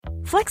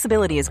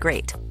Flexibility is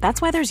great.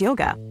 That's why there's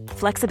yoga.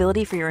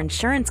 Flexibility for your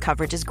insurance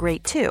coverage is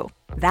great too.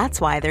 That's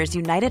why there's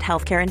United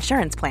Healthcare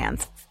Insurance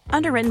Plans.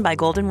 Underwritten by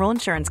Golden Rule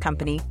Insurance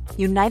Company,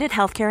 United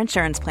Healthcare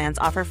Insurance Plans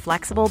offer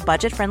flexible,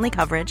 budget-friendly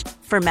coverage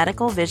for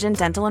medical, vision,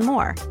 dental, and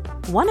more.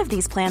 One of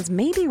these plans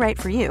may be right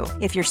for you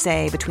if you're,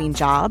 say, between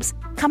jobs,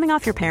 coming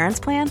off your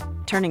parents' plan,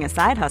 turning a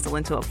side hustle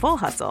into a full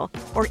hustle,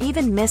 or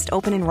even missed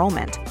open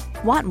enrollment.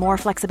 Want more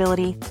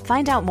flexibility?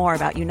 Find out more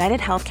about United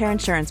Healthcare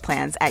Insurance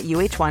Plans at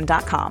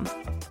uh1.com.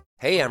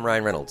 Hey, I'm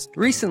Ryan Reynolds.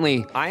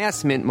 Recently, I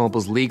asked Mint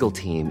Mobile's legal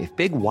team if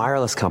big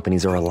wireless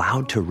companies are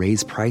allowed to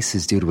raise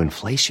prices due to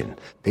inflation.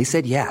 They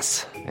said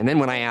yes. And then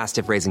when I asked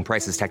if raising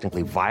prices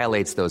technically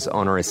violates those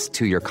onerous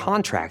two-year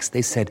contracts,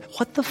 they said,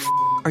 "What the f***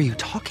 are you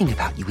talking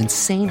about, you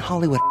insane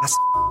Hollywood ass?"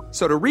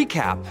 So to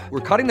recap,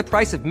 we're cutting the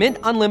price of Mint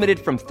Unlimited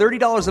from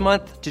 $30 a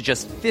month to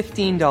just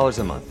 $15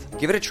 a month.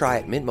 Give it a try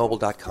at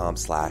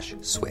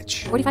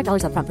mintmobile.com/switch.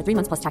 $45 up front for 3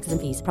 months plus taxes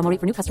and fees. Promo rate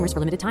for new customers for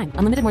limited time.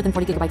 Unlimited more than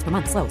 40 gigabytes per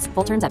month. Slows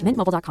full terms at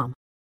mintmobile.com.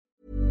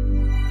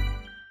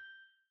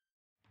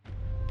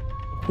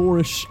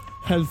 Horse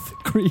health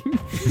cream.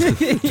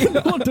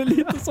 Det låter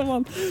lite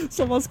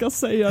som man ska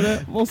säga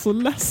det. Och så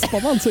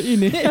läspar man så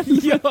in i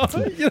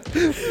helvete. Ja,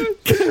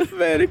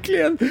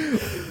 verkligen.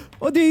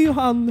 Och det är ju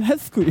han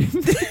health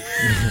cream.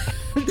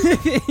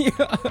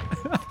 Ja.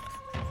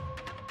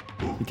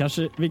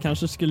 Vi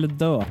kanske skulle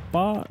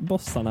döpa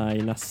bossarna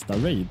i nästa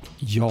raid.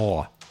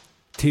 Ja,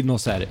 till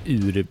något så här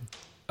i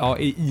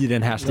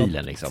den här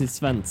stilen liksom. Till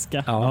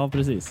svenska, ja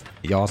precis.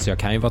 Ja, så jag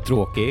kan ju vara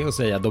tråkig och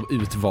säga de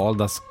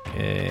utvaldas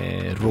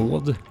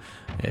råd.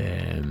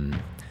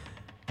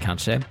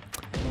 Kanske.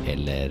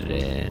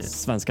 Eller...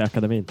 Svenska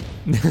akademin.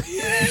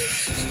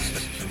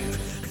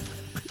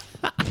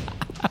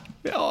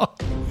 Ja.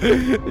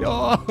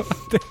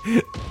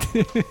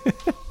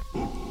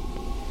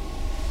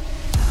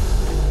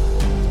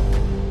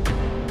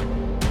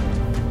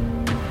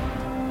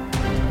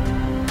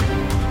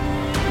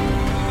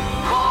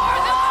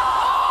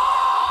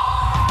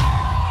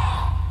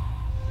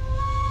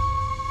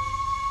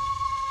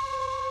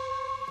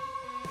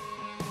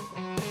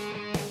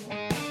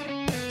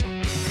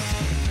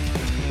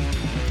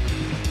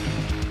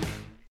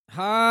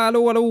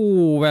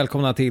 Hallå,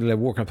 välkomna till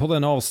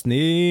Warcraft-podden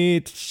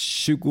avsnitt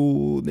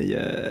 29.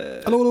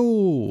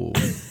 Hallå.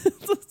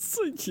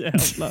 Så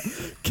jävla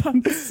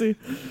kaxig.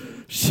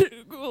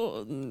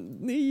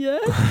 29.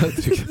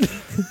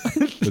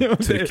 Du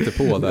tryckte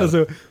på där.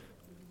 Alltså,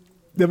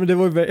 ja, men det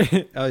var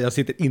jag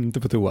sitter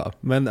inte på toa,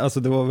 men alltså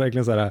det var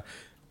verkligen så här.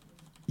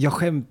 Jag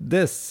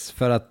skämdes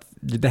för att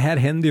det här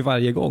händer ju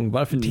varje gång.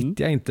 Varför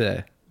tittar jag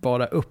inte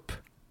bara upp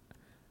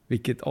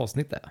vilket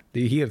avsnitt det är? Det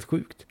är ju helt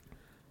sjukt.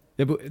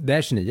 Det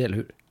är 29, eller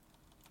hur?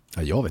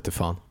 Ja, jag vet inte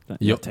fan.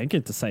 Jag tänker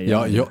inte säga.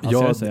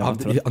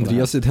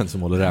 Andreas är den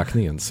som håller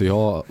räkningen, så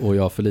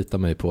jag förlitar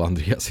mig på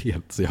Andreas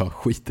helt, så jag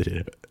skiter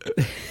i det.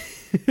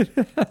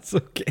 Alltså,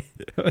 okej.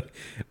 Jag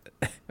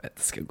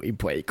ska gå in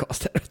på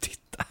Acast här och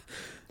titta.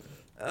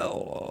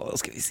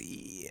 Ska vi se.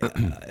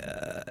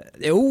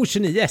 Jo,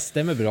 29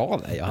 stämmer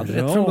bra. Jag hade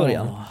rätt från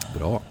början.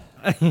 Bra.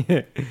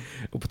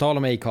 Och på tal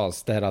om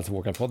Acast, det här är alltså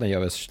Warcraft-podden gör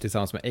vi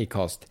tillsammans med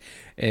Acast.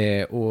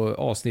 Och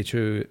avsnitt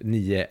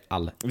 29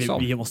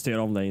 vi måste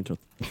göra om det introt.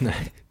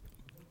 Nej.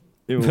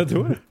 Jo. Vad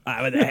tror du?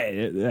 Nej, men det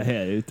här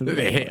är inte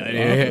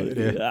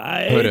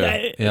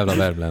Nej. Jävla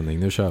värmlänning,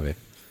 nu kör vi.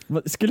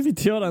 Skulle vi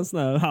inte göra en sån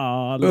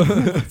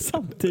här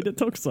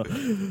samtidigt också?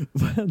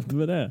 Vad hände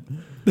med det?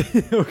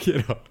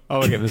 Okej då.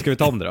 Okej, men ska vi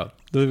ta om det då?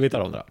 Då vi tar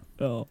om det då.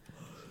 Ja.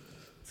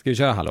 Ska vi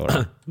köra hallå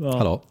då? Ja.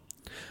 Hallå.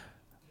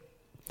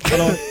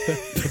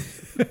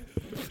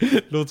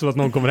 Låter som att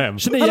någon kommer hem.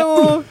 29.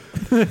 Hallå!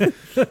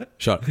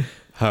 Kör.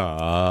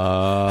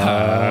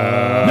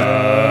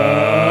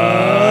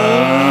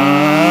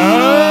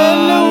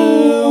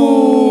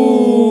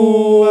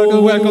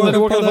 Välkomna till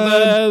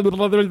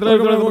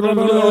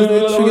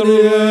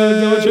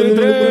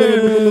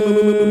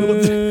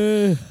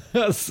Warcraft-podden.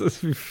 Alltså,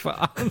 fy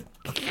fan.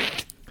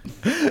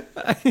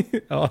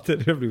 Ja,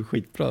 det blir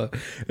skitbra.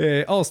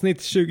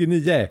 Avsnitt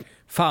 29.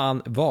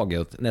 Fan, vad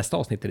gött. Nästa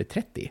avsnitt är det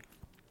 30.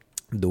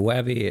 Då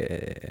är vi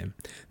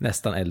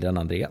nästan äldre än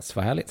Andreas.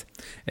 Vad härligt.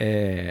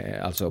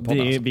 Alltså,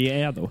 vi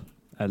är då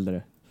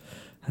äldre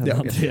än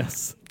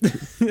Andreas.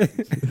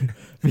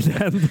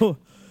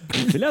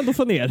 Vill ändå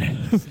få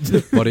ner.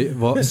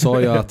 Vad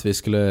sa jag att vi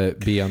skulle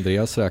be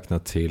Andreas räkna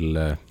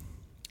till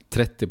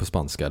 30 på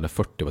spanska eller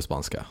 40 på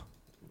spanska?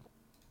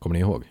 Kommer ni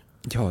ihåg?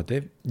 Ja,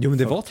 men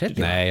det var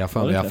 30. Nej, jag har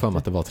för mig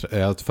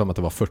att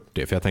det var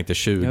 40, för jag tänkte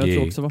 20 jag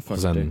tror också var 40. Och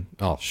sen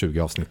 20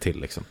 avsnitt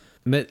till liksom.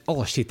 Men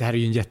shit, det här är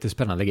ju en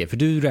jättespännande grej, för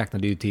du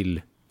räknade ju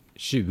till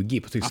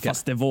 20 på tyska. Ja,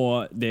 fast det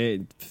var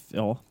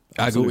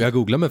Jag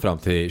googlade mig fram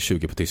till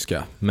 20 på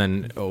tyska,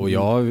 och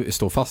jag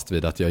står fast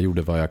vid att jag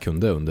gjorde vad jag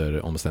kunde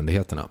under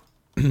omständigheterna.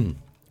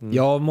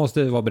 Jag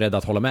måste vara beredd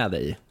att hålla med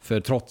dig, för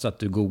trots att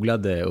du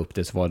googlade upp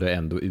det så var det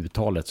ändå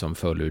uttalet som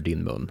föll ur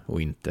din mun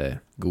och inte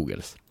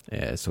Googles.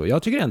 Så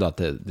jag tycker ändå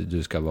att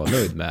du ska vara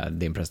nöjd med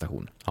din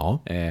prestation.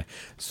 Ja.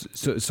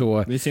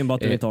 Vi ser bara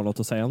att du inte har något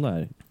att säga om det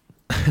här.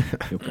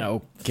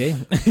 Ja, okej.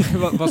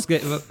 Vad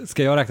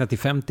ska jag räkna till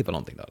 50 på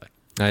någonting då eller?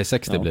 Nej,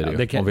 60 blir det ju.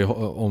 Det kan...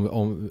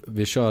 Om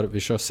vi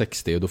kör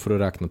 60 och då får du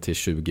räkna till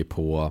 20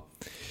 på...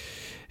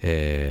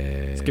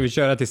 Ska vi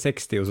köra till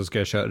 60 och så ska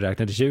jag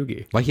räkna till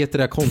 20? Vad heter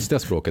det här konstiga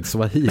språket?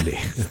 Swahili?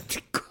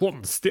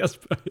 Konstiga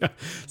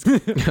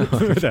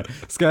språket?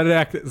 Ska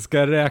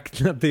jag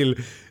räkna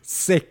till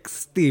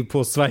 60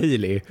 på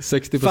Swahili?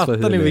 60 på Fattar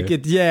Swahili. ni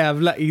vilket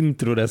jävla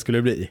intro det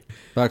skulle bli?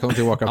 Välkommen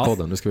till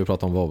Walker-podden. Nu ska vi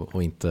prata om WoW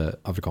och inte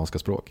afrikanska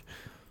språk.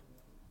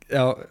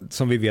 Ja,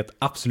 som vi vet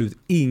absolut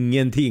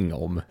ingenting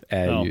om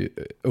är ju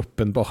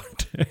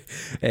uppenbart.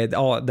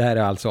 Ja, det här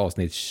är alltså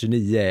avsnitt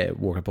 29.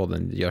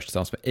 Walker-podden görs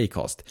tillsammans med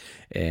Acast.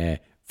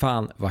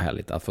 Fan vad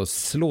härligt att få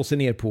slå sig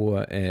ner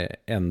på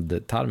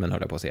ändtarmen,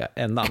 höll jag på att säga.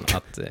 Ändan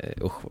att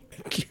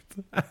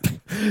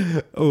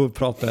och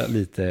prata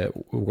lite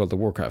World of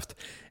Warcraft.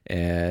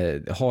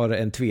 Har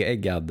en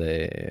tveeggad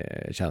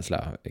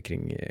känsla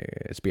kring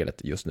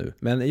spelet just nu.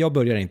 Men jag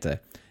börjar inte.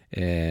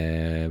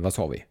 Vad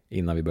sa vi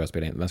innan vi började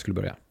spela in? Vem skulle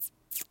börja?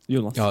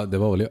 Jonas. Ja, det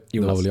var väl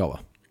jag va?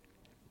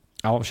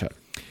 Ja, kör.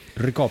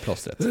 Ryck av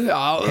plåstret.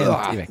 Ja,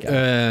 i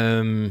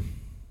veckan.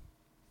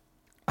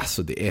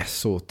 Alltså det är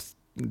så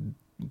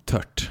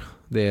tört.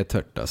 Det är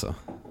tört alltså.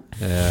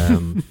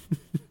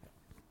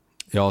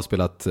 Jag har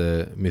spelat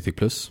Mythic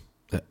Plus,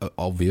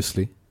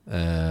 obviously.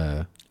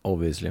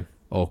 Obviously.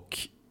 Och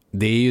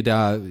det är ju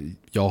där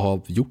jag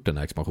har gjort den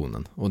här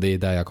expansionen. Och det är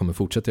där jag kommer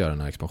fortsätta göra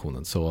den här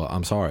expansionen. Så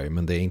I'm sorry,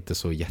 men det är inte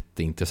så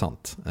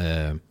jätteintressant.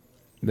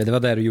 Men det var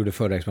där du gjorde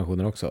förra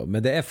expansionen också.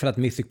 Men det är för att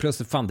Mythic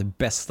Plus är fan det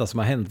bästa som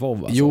har hänt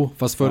WoW alltså. Jo,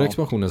 fast förra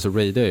expansionen så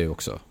raidade jag ju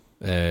också.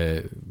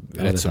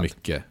 Rätt så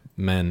mycket.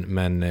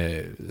 Men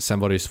sen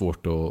var det ju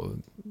svårt att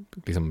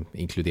liksom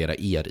inkludera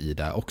er i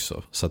det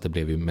också. Så att det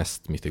blev ju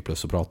mest Mythic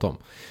Plus att prata om.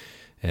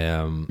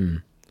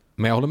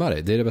 Men jag håller med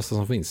dig, det är det bästa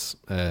som finns.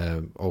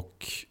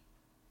 Och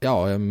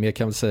ja, mer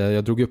kan jag väl säga,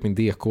 jag drog upp min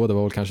DK, det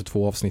var väl kanske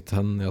 2 avsnitt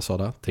sen jag sa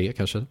det, 3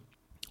 kanske.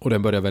 Och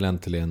den börjar väl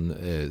äntligen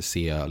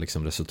se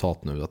liksom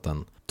resultat nu, att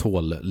den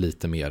tål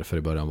lite mer, för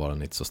i början var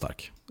den inte så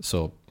stark.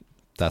 Så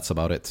that's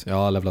about it. Jag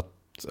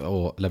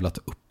har levlat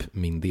upp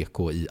min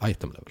DK i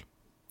item level.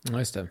 Ja,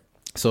 just det.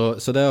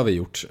 Så det har vi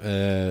gjort.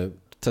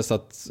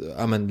 Testat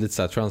lite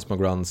så här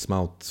transmogruns,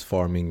 mount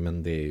farming,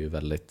 men det är ju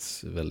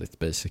väldigt, väldigt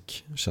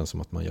basic. Känns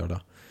som att man gör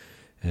det.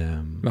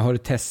 Men har du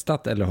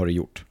testat eller har du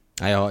gjort?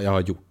 Nej, jag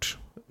har gjort.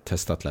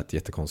 Testat lät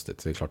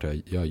jättekonstigt. Det är klart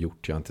jag har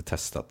gjort. Jag har inte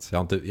testat. Jag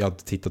har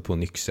inte tittat på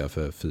Nyxia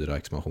för 4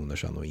 expansioner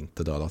sedan och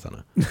inte dödat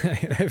henne.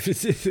 Nej,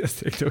 precis. Jag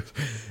sträckte också.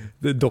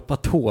 Du doppar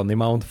tån i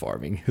mount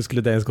farming. Hur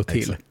skulle det ens gå till?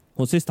 Exakt.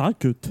 Hon ser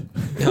stark ut.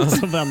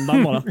 Så vänder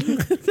han bara.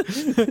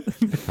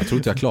 Jag tror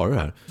inte jag klarar det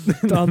här.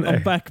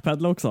 Han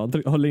backpedlar också.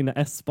 Han håller inne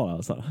S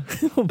bara så här.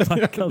 Och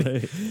backar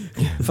dig.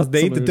 Fast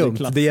det är inte dumt.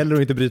 Det gäller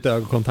att inte bryta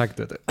ögonkontakt.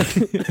 Vet du.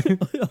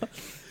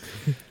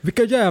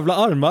 Vilka jävla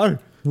armar!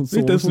 Det är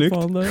inte snyggt.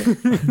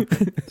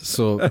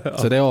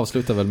 Så det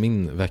avslutar väl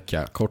min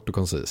vecka, kort och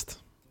koncist.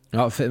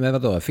 Ja, men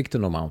vadå? Fick du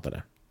någon mount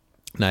eller?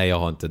 Nej, jag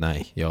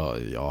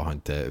har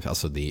inte,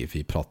 alltså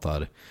vi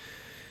pratar,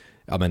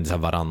 ja men så här,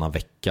 varannan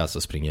vecka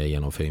så springer jag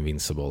igenom för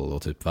Invincible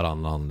och typ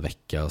varannan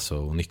vecka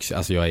så Nyx,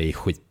 alltså jag är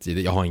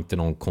jag har inte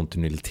någon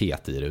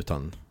kontinuitet i det,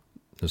 utan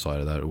nu sa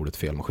jag det där ordet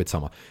fel, men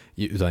skitsamma,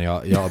 utan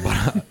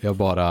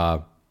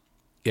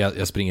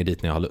jag springer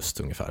dit när jag har lust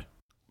ungefär.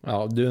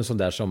 Ja, du är en sån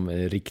där som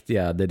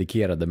riktiga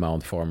dedikerade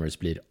mount farmers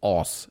blir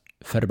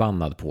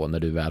förbannad på när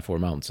du väl får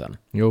mountsen.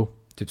 Jo.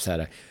 Typ så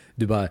här,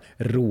 du bara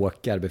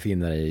råkar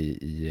befinna dig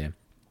i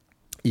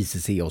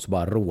ICC och så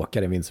bara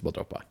råkar Invincible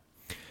droppa.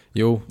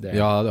 Jo,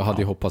 jag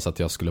hade ju hoppats att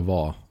jag skulle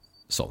vara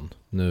sån.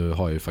 Nu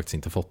har jag ju faktiskt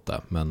inte fått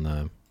det,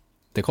 men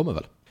det kommer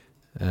väl.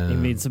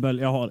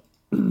 Invincible, jag har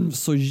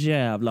så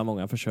jävla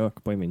många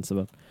försök på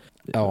Invincible.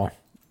 Ja.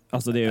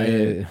 Alltså det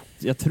är,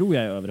 jag tror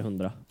jag är över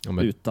 100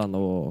 utan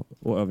att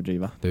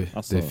överdriva.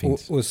 Det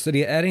finns. Och så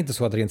det är inte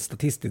så att rent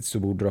statistiskt så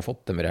borde du ha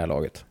fått det med det här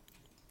laget?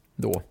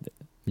 Då?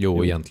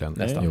 Jo, egentligen.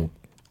 Nästan. Jo.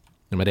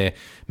 Ja,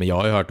 men jag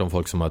har ju hört om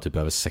folk som har typ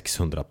över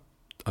 600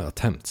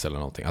 attempts eller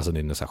någonting. Alltså det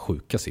är så här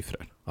sjuka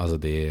siffror. Alltså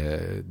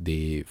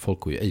folk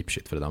går ju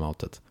apeshit för det där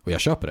mountet. Och jag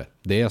köper det.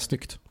 Det är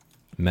snyggt.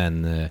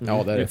 Men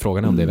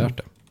frågan är om det är värt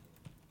det.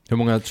 Hur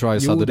många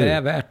tries hade du? Jo, det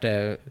är värt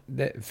det.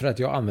 För att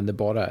jag använder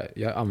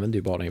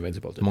ju bara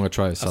Invincible. Hur många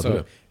tries hade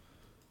du?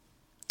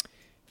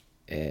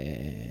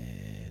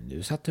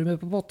 Nu satte du mig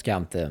på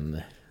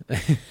bottkanten.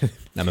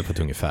 Nej, men på ett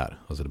ungefär.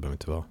 Alltså det behöver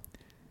inte vara.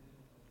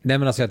 Nej,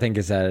 men alltså jag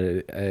tänker så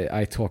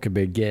här, I talk a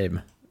big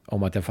game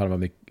om att jag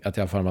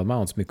har farmat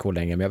mounts mycket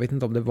länge, men jag vet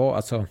inte om det var,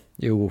 alltså,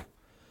 jo.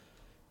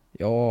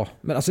 Ja,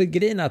 men alltså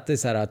grejen är att det är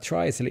så här,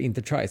 tries eller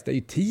inte tries, det är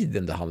ju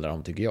tiden det handlar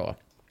om, tycker jag.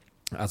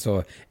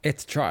 Alltså,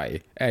 ett try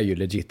är ju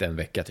legit en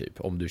vecka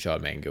typ, om du kör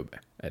med en gubbe.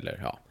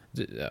 Eller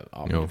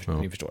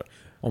ni förstår.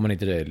 Om man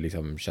inte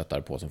liksom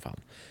köttar på som fan.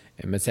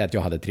 Men säg att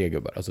jag hade 3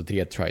 gubbar, alltså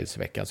 3 tries i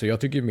veckan. Så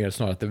jag tycker mer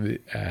snarare att det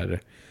är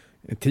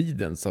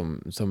tiden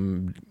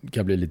som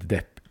kan bli lite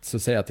deppigt. Så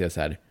säg att det är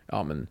så här,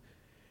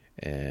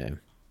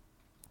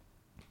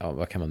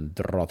 vad kan man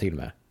dra till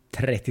med?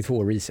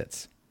 32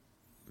 resets.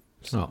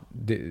 Ja.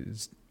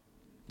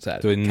 Så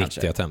här, då är det 90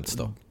 kanske. attempts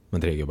då,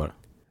 med 3 gubbar.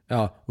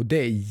 Ja, och det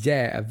är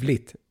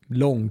jävligt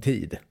lång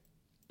tid.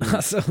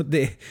 Alltså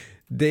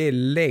det är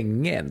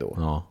länge ändå.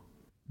 Ja.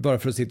 Bara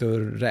för att sitta och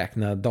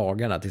räkna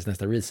dagarna tills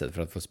nästa reset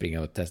för att få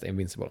springa och testa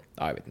Invincible.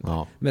 Ja, jag vet inte.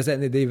 Ja. Men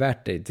sen är det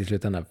värt det till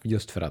slutändan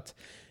just för att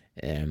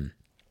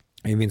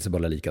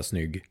Invincible är lika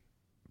snygg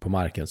på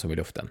marken som i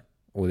luften.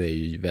 Och det är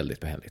ju väldigt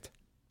behändigt.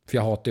 För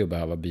jag hatar ju att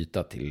behöva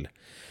byta till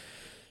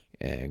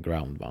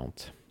ground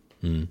mount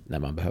när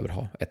man behöver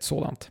ha ett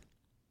sådant.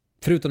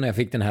 Förutom när jag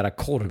fick den här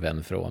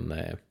korven från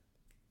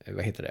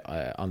vad heter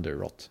det?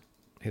 Underrot.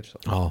 Heter det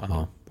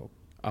så?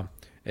 Ja.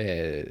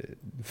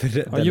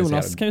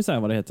 Jonas kan ju säga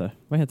vad det heter.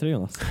 Vad heter det,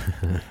 Jonas?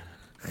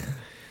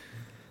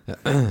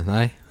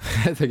 Nej,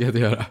 det tänker jag inte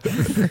göra.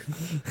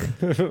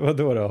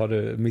 Vadå då? Har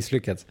du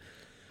misslyckats?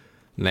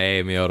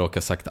 Nej, men jag har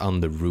råkat sagt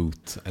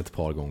underroot ett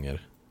par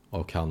gånger.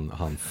 Och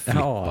han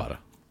flippar.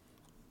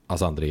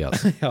 Alltså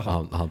Andreas.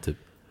 Han typ,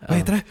 vad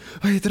heter det?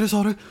 Vad heter det,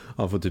 sa du?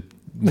 Han får typ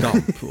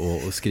damp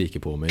och skriker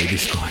på mig i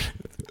Discord.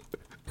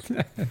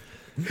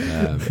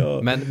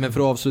 Men för att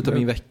avsluta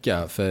min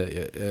vecka, för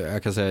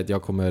jag kan säga att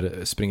jag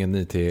kommer springa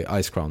ny till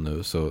Ice Crown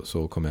nu,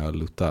 så kommer jag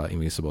lutta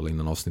Invincible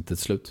innan avsnittet är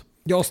slut.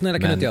 Ja, snälla,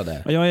 kan inte jag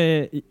det?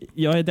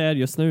 Jag är där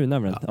just nu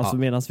nämligen. Alltså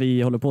medan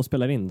vi håller på att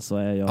spela in så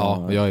är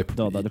jag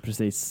dödade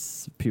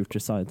precis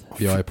Putricide.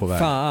 Jag är på väg.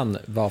 Fan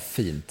vad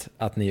fint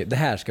att ni, det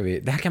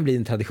här kan bli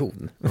en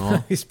tradition.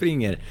 Ja. vi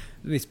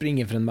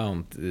springer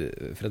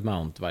för ett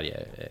mount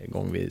varje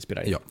gång vi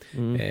spelar in. Ja.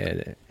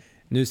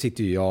 Nu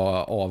sitter ju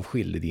jag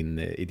avskild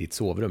i ditt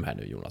sovrum här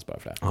nu, Jonas, bara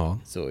för det. Ja.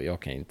 Så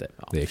jag kan inte.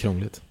 Ja. Det är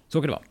krångligt.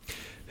 Så kan det vara.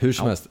 Hur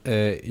som helst,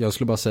 jag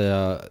skulle bara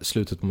säga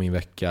slutet på min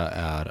vecka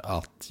är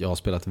att jag har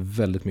spelat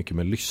väldigt mycket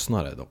med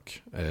lyssnare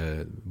dock.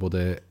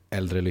 Både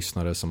äldre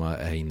lyssnare som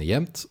är inne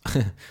jämt,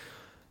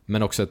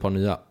 men också ett par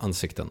nya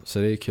ansikten. Så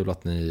det är kul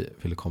att ni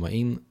ville komma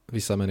in.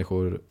 Vissa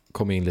människor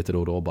kommer in lite då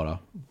och då bara.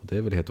 Och det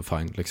är väl helt och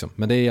fine liksom.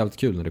 Men det är jävligt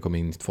kul när det kommer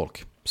in nytt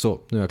folk.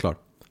 Så, nu är jag klar.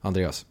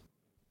 Andreas.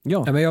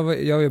 Ja, men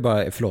jag vill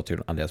bara, förlåt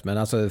Andreas, men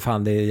alltså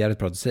fan, det är jävligt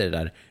bra att säga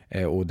det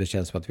där, och det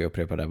känns som att vi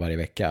upprepar det varje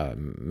vecka,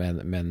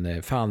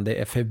 men fan, det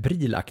är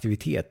febril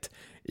aktivitet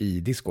i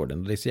Discorden,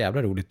 och det är så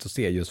jävla roligt att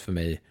se just för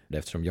mig,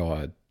 eftersom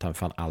jag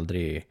fan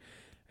aldrig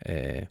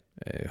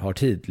har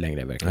tid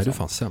längre verkligen. Nej, du är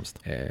fan sämst.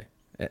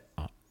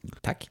 Ja,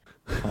 tack.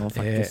 Ja,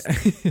 faktiskt.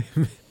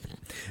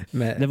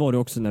 Men det var det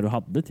också när du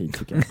hade tid,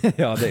 tycker jag.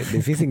 Ja,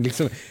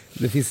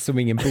 det finns som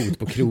ingen bot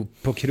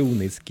på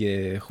kronisk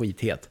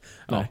skithet.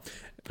 Ja.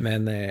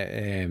 Men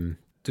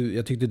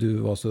jag tyckte du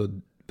var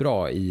så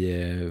bra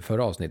i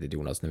förra avsnittet,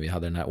 Jonas, när vi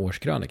hade den här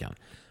årskrönikan.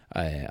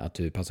 Att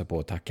du passar på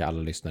att tacka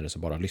alla lyssnare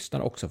som bara lyssnar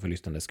också för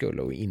lyssnandets skull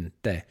och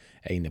inte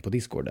är inne på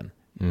Discorden.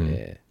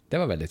 Det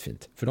var väldigt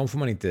fint. För de får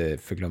man inte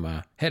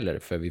förglömma heller,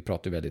 för vi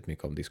pratar väldigt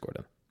mycket om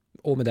Discorden.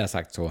 Och med det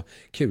sagt, så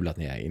kul att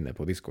ni är inne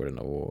på Discorden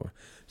och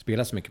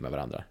spelar så mycket med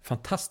varandra.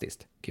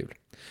 Fantastiskt kul.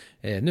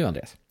 Nu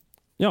Andreas.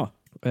 Ja,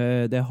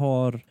 det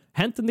har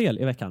hänt en del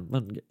i veckan,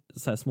 men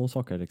så här små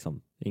saker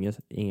liksom.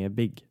 Inget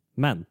big.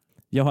 Men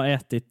jag har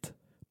ätit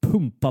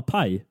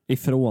pumpapaj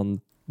ifrån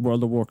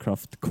World of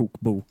Warcraft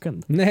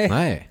kokboken.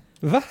 Nej.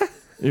 Va?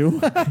 Jo.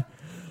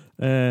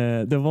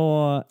 Det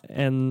var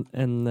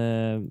en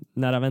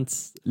nära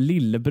väns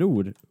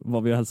lillebror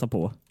var vi och hälsade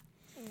på.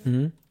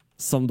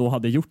 Som då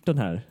hade gjort den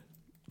här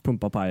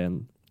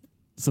pumpapajen.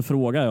 Så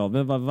frågade jag,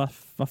 men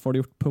varför har du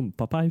gjort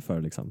pumpapaj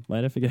för liksom? Vad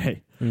är det för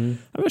grej?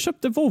 Jag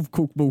köpte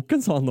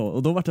WoW-kokboken, sa han då.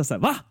 Och då var det så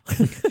här, va?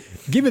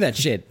 Give me that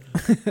shit.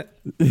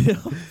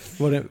 Ja.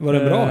 Var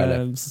den bra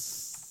eller?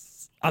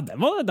 Ja,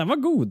 den var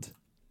god.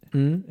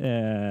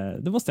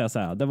 Det måste jag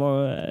säga.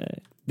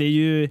 Det är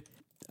ju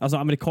alltså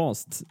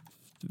amerikanskt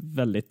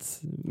väldigt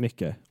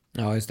mycket.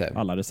 Ja, just det.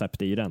 Alla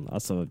recept i den.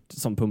 Alltså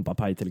som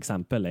pumpapaj till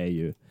exempel är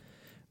ju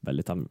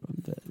väldigt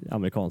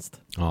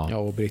amerikanskt. Ja,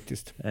 och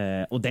brittiskt.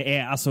 Och det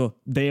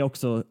är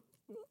också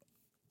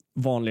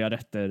vanliga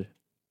rätter.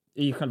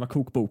 I själva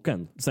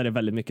kokboken så är det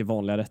väldigt mycket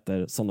vanliga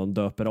rätter som de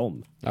döper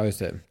om. Ja, just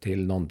det.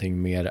 Till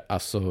någonting mer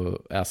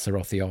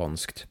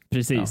azerothianskt.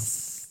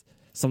 Precis. Ja.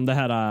 Som det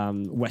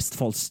här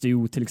Westfall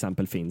Stew till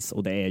exempel finns.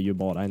 Och det är ju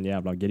bara en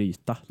jävla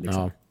gryta.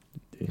 Liksom.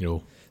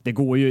 Ja. Det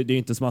går ju, det är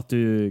inte som att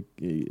du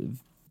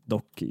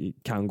dock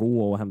kan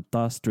gå och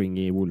hämta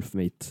stringy wolf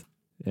meat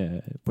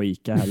på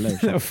Ica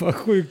heller. Vad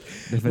sjukt.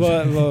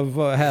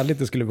 Vad härligt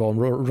det skulle vara om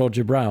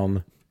Roger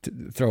Brown,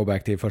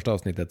 throwback till första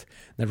avsnittet,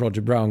 när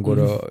Roger Brown går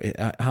och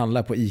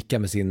handlar på Ica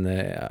med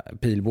sin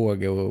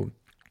pilbåge och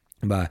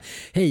bara,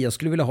 hej, jag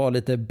skulle vilja ha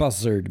lite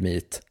buzzard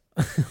meat.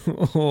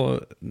 Och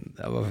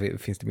vad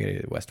finns det mer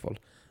i Westfall?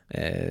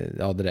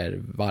 Ja, det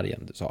där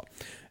vargen du sa.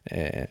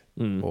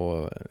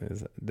 Och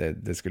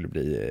det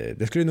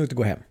skulle nog inte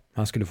gå hem.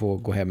 Han skulle få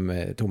gå hem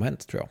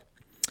tomhänt, tror jag.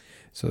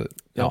 Så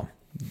ja,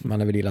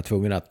 man är väl illa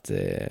tvungen att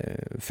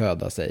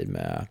föda sig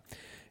med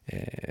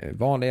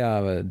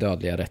vanliga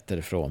dödliga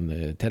rätter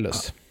från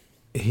Tellus.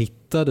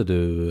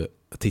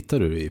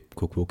 Tittade du i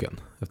kokboken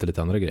efter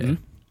lite andra grejer?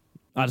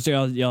 Alltså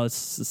jag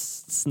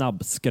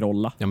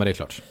snabb-scrolla. Ja, men det är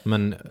klart.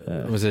 Men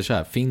om vi säger så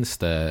här, finns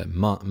det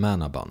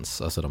mana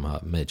buns, alltså de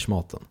här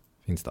mage-maten?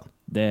 Finns den?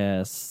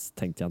 Det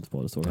tänkte jag inte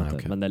på, det såg jag inte.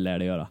 Okay. Men det lär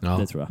det göra,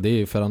 det tror jag. Det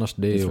är för annars,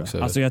 det är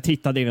också... Alltså jag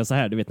tittade in så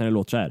här, du vet när det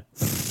låter så här.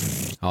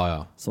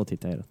 Ja. Så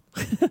tittar jag i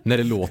den. När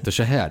det låter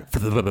så här.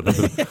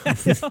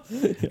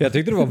 Jag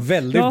tyckte det var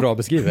väldigt bra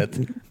beskrivet.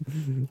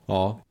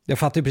 Ja. Jag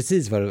fattar ju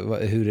precis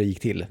hur det gick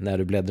till när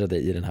du bläddrade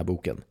i den här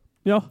boken.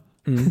 Ja.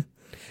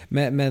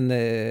 Men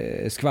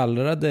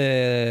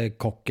skvallrade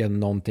kocken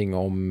någonting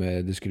om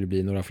det skulle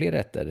bli några fler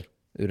rätter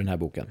ur den här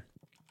boken?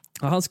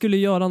 Ja, han skulle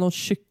göra någon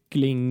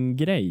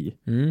kycklinggrej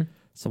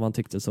som han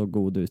tyckte så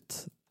god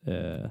ut.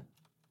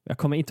 Jag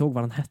kommer inte ihåg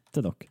vad han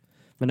hette dock.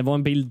 Men det var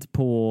en bild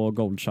på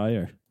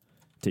Goldshire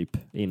typ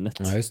innet.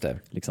 Ja, just det.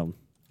 Liksom.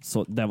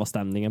 Så det var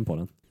stämningen på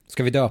den.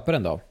 Ska vi döpa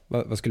den då?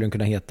 Vad skulle den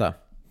kunna heta?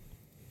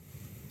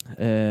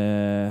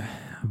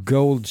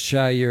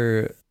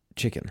 Goldshire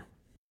Chicken.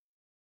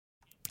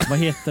 Vad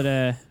heter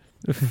det?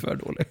 För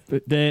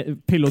dåligt. Det är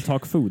Pillow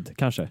Talk Food,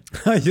 kanske.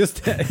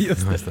 Just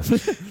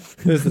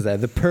det.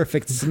 The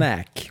perfect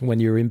snack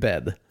when you're in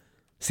bed.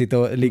 Sitta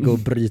och ligga och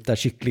bryta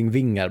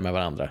kycklingvingar med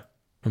varandra.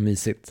 Och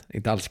mysigt.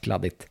 Inte alls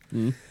kladdigt.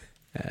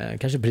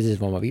 Kanske precis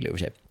vad man vill i och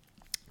för sig.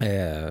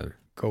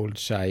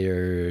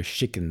 Goldshire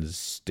Chicken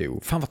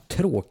Stew. Fan vad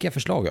tråkiga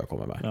förslag jag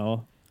kommer med.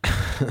 Ja.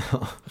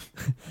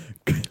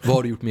 Vad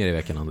har du gjort mer i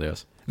veckan,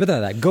 Andreas? Vänta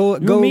där.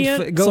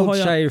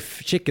 Goldshire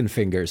Chicken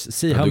Fingers.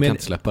 See how du many... kan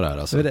inte släppa det här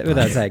alltså.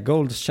 Vänta så här.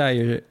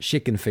 Goldshire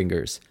Chicken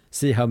Fingers.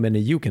 See how many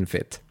you can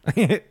fit.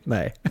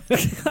 Nej.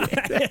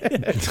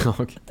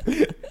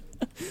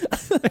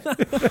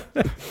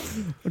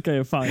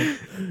 Okej, fine.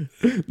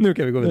 Nu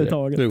kan vi gå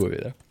vidare. Nu går vi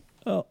vidare.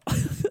 Ja.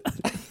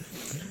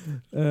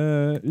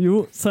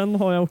 Sen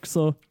har jag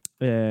också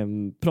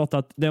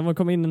pratat. Det har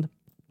kommit in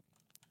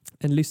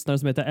en lyssnare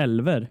som heter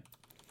Elver.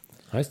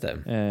 Ja, just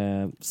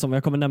det. Som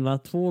jag kommer nämna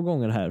 2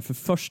 gånger här. För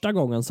första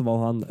gången så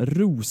var han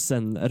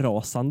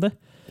rosenrasande.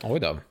 Oj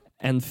då.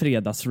 En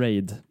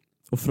fredagsraid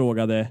och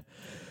frågade: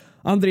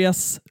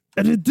 Andreas,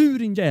 är det du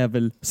din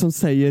jävel som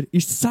säger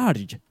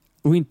Isarj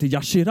och inte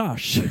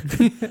Yashirash?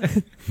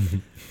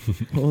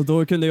 Och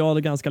då kunde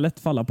jag ganska lätt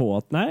falla på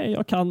att nej,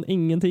 jag kan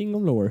ingenting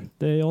om lore.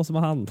 Det är jag som är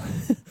han.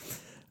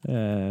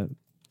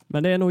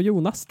 Men det är nog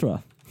Jonas, tror jag.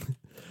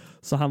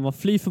 Så han var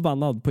fly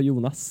förbannad på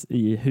Jonas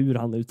i hur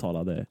han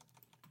uttalade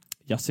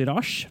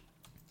Yashirash.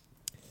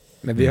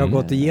 Men vi har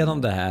gått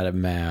igenom det här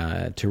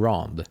med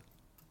Tyrande.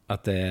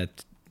 Att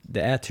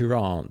det är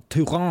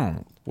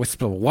Tyrande.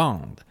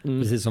 Whisperwand.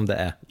 Precis som det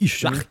är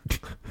Ishar.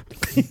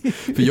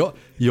 För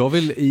jag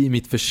vill, i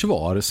mitt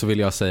försvar så vill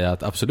jag säga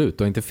att absolut,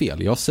 du har inte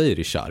fel. Jag säger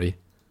Ishari.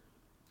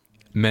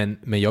 Men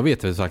jag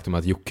vet väl sagt om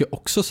att Jocke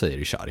också säger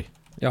Ishari.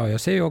 Ja,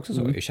 jag säger ju också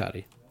så,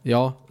 Ishari.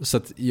 Ja, så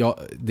att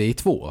det är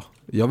 2.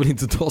 Jag vill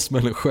inte ta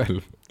smällen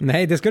själv.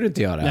 Nej, det ska du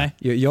inte göra. Nej.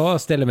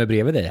 Jag ställer mig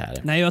bredvid dig här.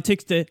 Nej, jag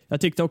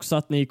tyckte också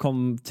att ni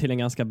kom till en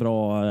ganska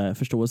bra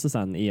förståelse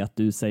sen i att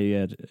du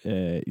säger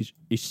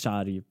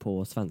Ishari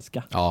på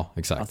svenska. Ja,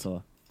 exakt.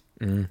 Alltså,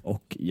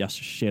 och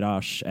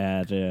Yashirash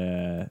är...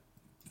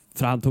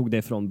 för han tog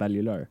det från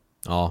Bellular.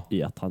 Ja.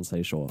 I att han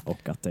säger så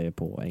och att det är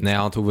på engelska. Nej,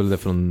 han tog väl det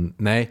från...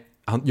 Nej,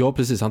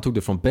 precis. Han tog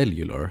det från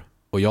Bellular.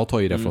 Och jag tar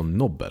ju det från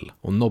Nobel.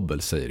 Och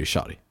Nobel säger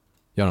Ishari.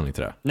 Gör han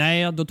inte det?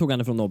 Nej, då tog han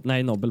det från Nobel.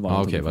 Nej, Nobel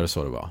var okej, var det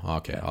så det var?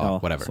 Okej,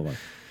 whatever. Så var det.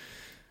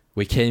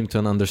 We came to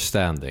an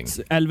understanding.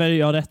 Elver,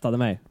 jag rättade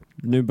mig.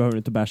 Nu behöver du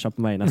inte bärsa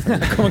på mig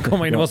nästan.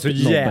 komma in och vara så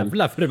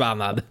jävla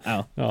förbannad.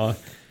 Ja.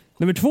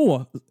 Nummer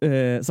 2,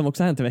 som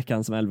också har hänt i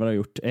veckan som Elver har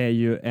gjort, är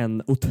ju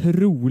en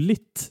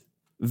otroligt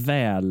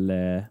väl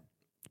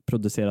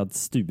producerad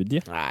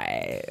studie.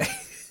 Nej.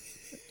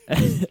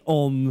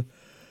 Om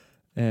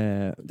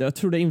jag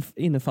tror det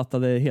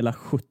innefattade hela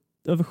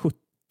över 70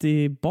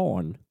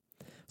 barn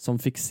som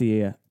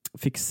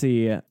fick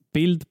se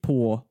bild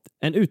på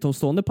en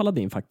utomstående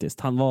paladin faktiskt.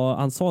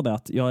 Han sa det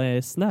att jag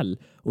är snäll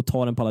och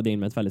tar en paladin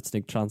med ett väldigt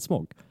snyggt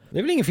transmog. Det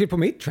är väl ingen fel på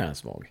mitt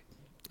transmog?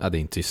 Ja, det är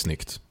inte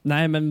snyggt.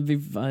 Nej,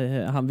 men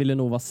han ville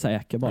nog vara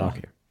säker bara.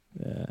 Okay.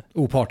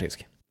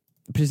 Opartisk.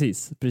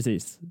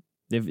 Precis.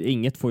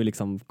 Inget får ju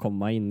liksom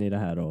komma in i det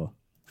här och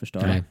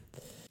förstöra. Nej.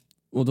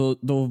 Och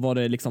då var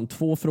det liksom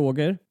 2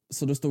 frågor.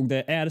 Så då stod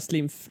det: är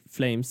Slim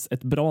Flames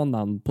ett bra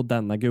namn på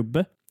denna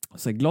gubbe?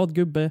 Så en glad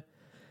gubbe,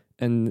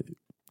 en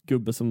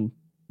gubbe som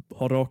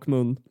har rak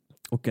mun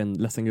och en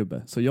ledsen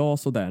gubbe. Så ja,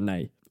 så där,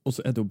 nej. Och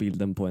så är då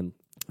bilden på en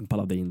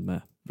paladin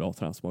med bra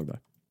transmog där.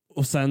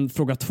 Och sen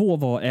fråga 2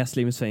 var: är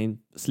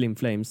Slim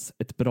Flames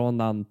ett bra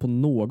namn på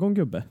någon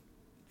gubbe?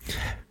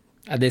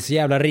 Ja, det är så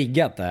jävla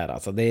riggat det här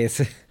alltså. Det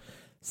är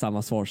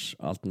samma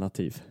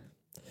svarsalternativ.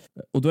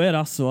 Och då är det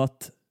alltså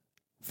att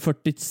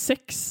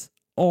 46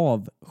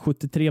 av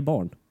 73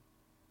 barn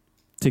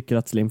tycker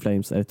att Slim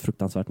Flames är ett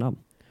fruktansvärt namn.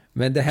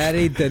 Men det här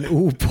är inte en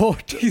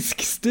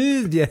opartisk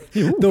studie.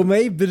 De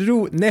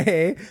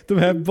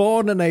här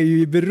barnen är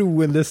ju i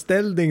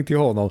beroendeställning till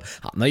honom.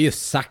 Han har ju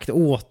sagt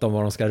åt dem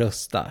vad de ska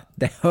rösta.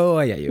 Det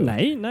hör jag ju.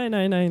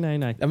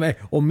 Nej. Ja, men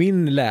om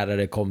min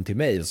lärare kom till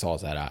mig och sa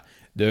så här: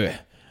 du,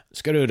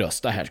 ska du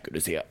rösta här ska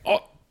du se.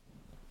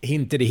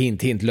 Hint är det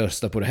hint,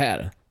 rösta på det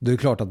här. Då är det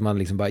klart att man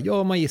liksom bara,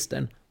 ja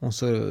magistern. Och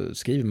så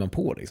skriver man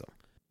på liksom.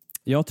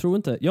 Jag tror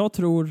inte. Jag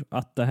tror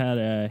att det här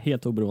är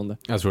helt oberoende.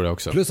 Jag tror det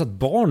också. Plus att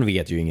barn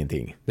vet ju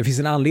ingenting. Det finns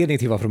en anledning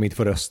till varför de inte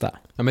får rösta.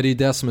 Ja, men det är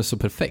det som är så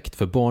perfekt.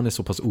 För barn är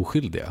så pass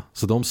oskyldiga.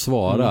 Så de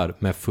svarar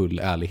med full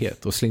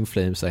ärlighet. Och Slim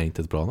Flames är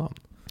inte ett bra namn.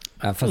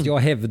 Ja, fast jag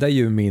hävdar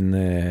ju min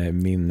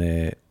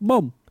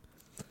Bom!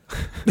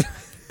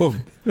 Boom!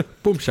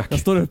 Boom, Chuck! Jag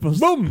står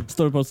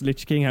upp hos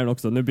Lich King här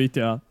också. Nu byter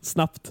jag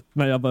snabbt.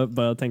 Men jag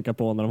börjar tänka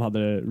på när de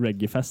hade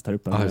reggae-fest här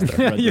uppe.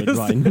 Red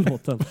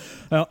Wine-låten.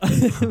 Ja.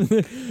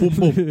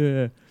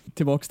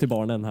 Tillbaks till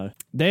barnen här.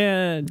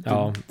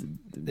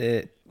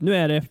 Nu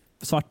är det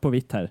svart på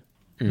vitt här.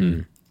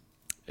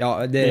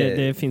 Ja,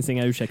 det finns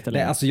inga ursäkter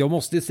längre. Alltså jag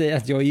måste säga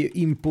att jag är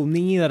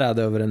imponerad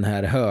över den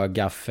här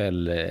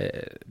högaffel...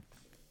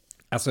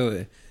 Alltså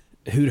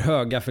hur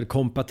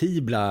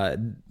högaffelkompatibla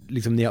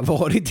liksom ni har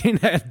varit i den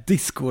här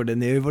Discorden.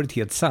 Ni har ju varit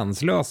helt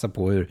sanslösa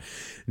på hur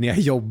ni har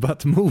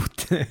jobbat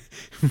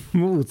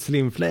mot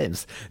Slim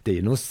Flames. Det är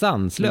ju nog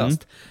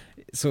sanslöst.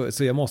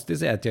 Så jag måste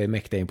säga att jag är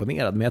mäktigt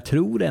imponerad. Men jag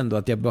tror ändå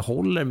att jag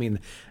behåller min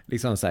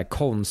liksom så här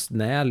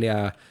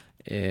konstnärliga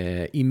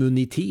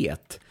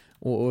immunitet.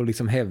 Och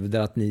liksom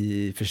hävdar att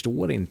ni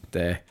förstår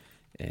inte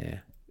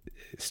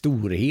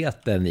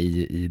storheten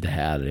i det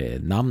här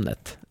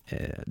namnet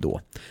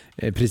då.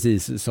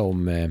 Precis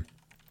som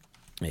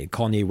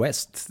Kanye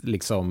West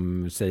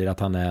liksom säger att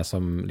han är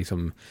som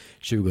liksom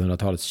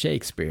 2000-talets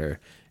Shakespeare,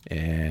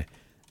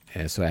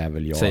 så är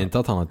väl jag... Säg inte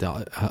att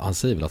han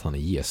säger väl att han är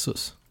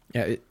Jesus.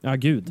 Ja,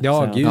 gud.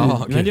 Ja, gud.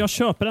 Ja, okay. Men jag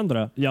köper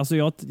ändå det.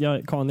 Alltså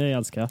Kanye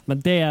älskar.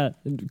 Men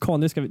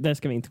Kanye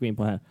ska vi inte gå in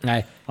på här.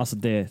 Nej. Alltså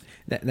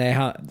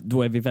Nej,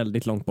 då är vi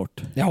väldigt långt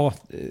bort. Ja,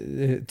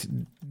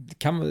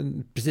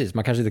 precis.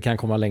 Man kanske inte kan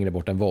komma längre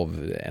bort än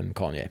WoW än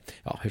Kanye.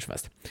 Ja, hur som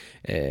helst.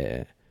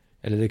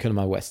 Eller det kunde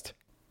man West.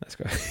 Jag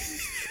ska.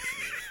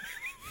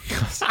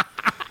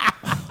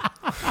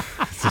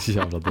 Så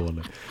jävla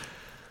dåligt.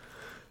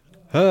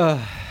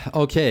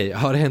 Okej,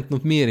 har det hänt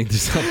något mer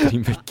intressant i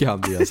din vecka,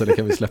 Andreas? Eller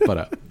kan vi släppa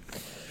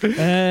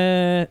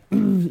det?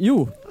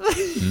 Jo.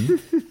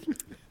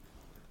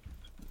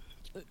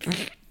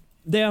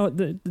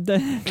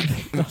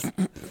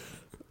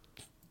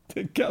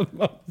 Det kan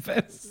vara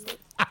bäst.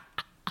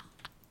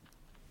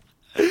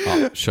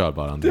 Ja, kör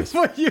bara, Andreas. Det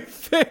var ju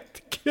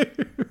fett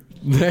kul.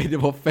 Nej, det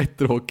var fett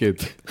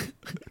tråkigt.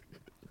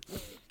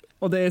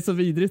 Och det är så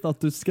vidrigt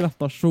att du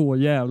skrattar så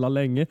jävla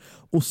länge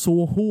och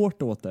så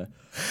hårt åt det.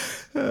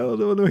 Ja,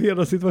 det var nog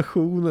hela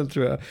situationen,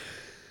 tror jag.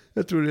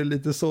 Jag tror det är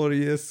lite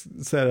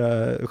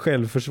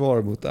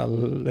självförsvar mot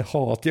all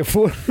hat jag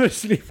får för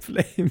Slim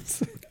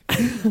Flames.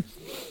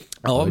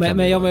 Ja,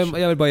 men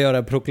jag vill bara göra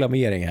en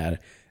proklamering här.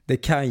 Det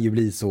kan ju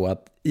bli så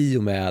att i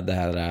och med det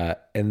här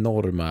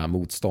enorma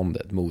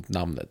motståndet mot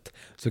namnet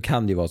så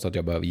kan det ju vara så att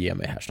jag behöver ge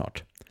mig här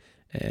snart.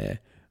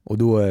 Och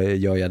då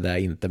gör jag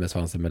det inte med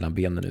svansen mellan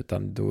benen,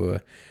 utan då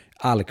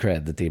all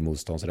cred till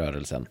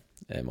motståndsrörelsen,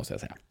 måste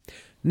jag säga.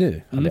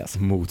 Nu, Andreas.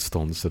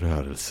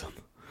 Motståndsrörelsen.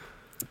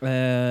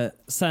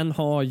 Sen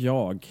har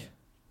jag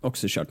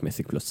också kört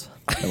Mythic Plus.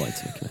 Det var inte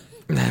så mycket.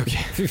 Nej,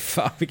 okej. Fy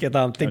fan, vilket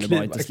antiklimax. Jag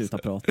vill bara inte sluta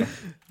prata.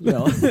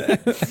 Ja.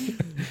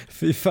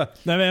 Fy fan.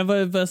 Nej, men jag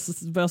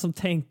börjar som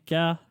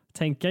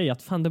tänka i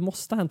att fan, det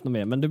måste ha hänt något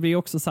mer. Men det blir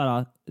också så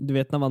här, du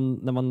vet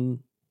när man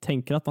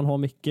tänker att man har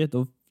mycket,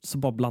 då så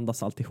bara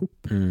blandas allt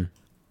ihop.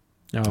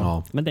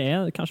 Ja. Men det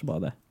är kanske bara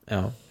det.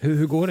 Ja.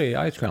 Hur går det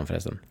i Ice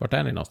förresten? Vart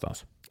är ni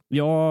någonstans?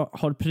 Jag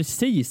har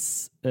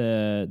precis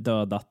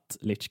dödat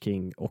Lich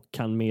King och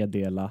kan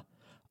meddela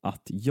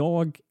att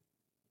jag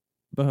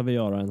behöver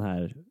göra den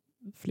här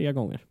fler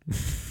gånger.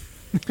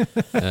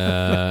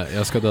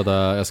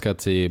 Jag ska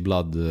till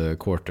Blood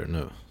Quarter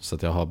nu. Så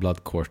att jag har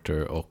Blood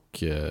Quarter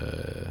och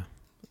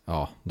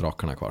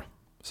drakarna kvar.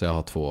 Så jag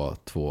har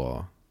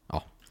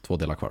två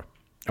delar kvar.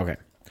 Okej.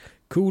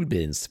 Cool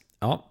beans.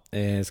 Ja,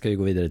 ska vi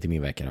gå vidare till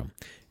min vecka då?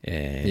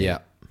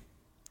 Ja.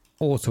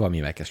 Och så var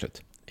min vecka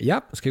slut.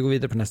 Ja, ska vi gå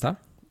vidare på nästa?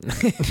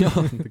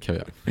 Ja, det kan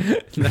vi göra.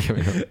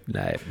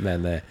 Nej,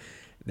 men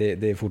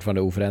det är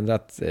fortfarande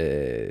oförändrat.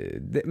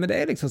 Men det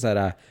är liksom så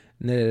här,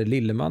 när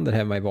lilleman där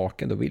hemma är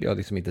vaken, då vill jag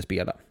liksom inte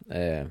spela.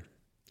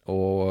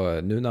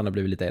 Och nu när han har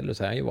blivit lite äldre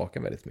så är han ju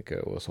vaken väldigt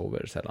mycket och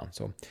sover sällan.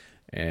 Så.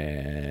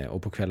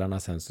 Och på kvällarna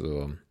sen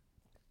så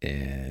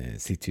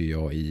sitter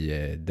jag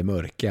i det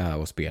mörka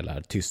och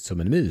spelar tyst som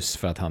en mus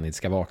för att han inte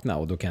ska vakna,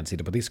 och då kan jag inte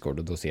sitta på Discord,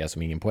 och då ser jag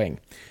som ingen poäng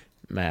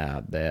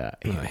med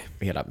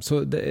hela.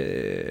 Så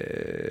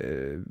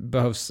det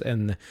behövs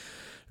en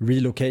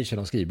relocation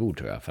av skrivbord,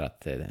 tror jag, för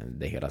att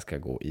det hela ska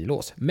gå i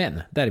lås.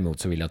 Men däremot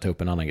så vill jag ta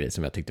upp en annan grej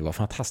som jag tyckte var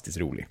fantastiskt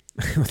rolig.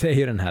 Det är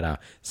ju den här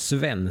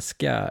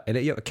svenska,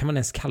 eller kan man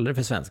ens kalla det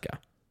för svenska,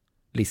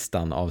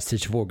 listan av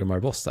Siege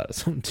Vågermar-bossar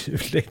som du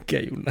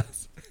lägger,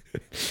 Jonas.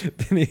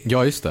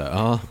 Ja, just det.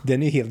 Ja.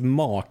 Den är helt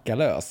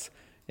makalös.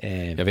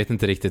 Jag vet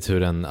inte riktigt hur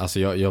den... Alltså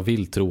jag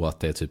vill tro att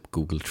det är typ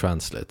Google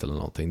Translate eller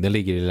någonting. Den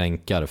ligger i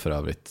länkar för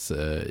övrigt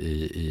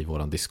i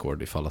våran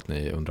Discord, ifall att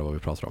ni undrar vad vi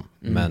pratar om.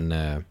 Men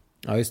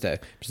Ja, just det.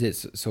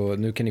 Precis. Så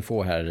nu kan ni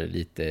få här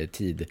lite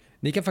tid.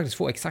 Ni kan faktiskt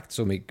få exakt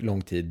så mycket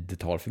lång tid det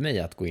tar för mig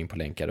att gå in på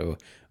länkar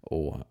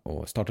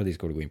och starta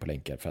Discord och gå in på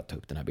länkar för att ta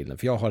upp den här bilden.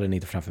 För jag har den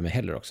inte framför mig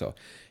heller också.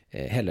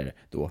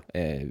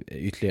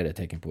 Ytterligare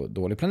tecken på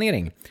dålig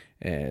planering.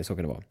 Så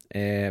kan det vara.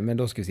 Men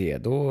då ska vi se.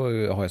 Då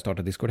har jag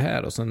startat Discord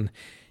här och sen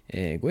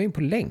gå in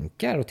på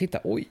länkar och titta.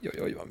 Oj,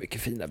 vad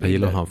mycket fina bilder. Jag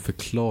gillar att han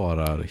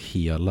förklarar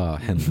hela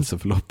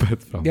händelseförloppet.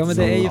 Ja, men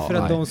det är ju för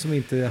att de som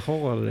inte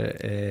har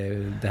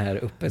det här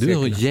uppe. Du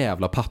är en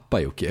jävla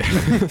pappa, Jocke.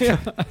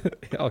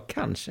 Ja,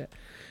 kanske.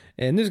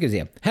 Nu ska vi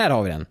se. Här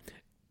har vi den.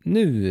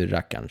 Nu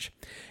rackarns.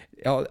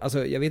 Ja,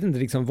 alltså jag vet inte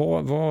liksom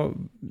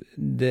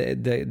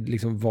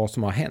vad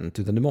som har hänt,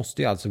 utan det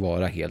måste ju alltså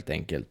vara helt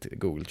enkelt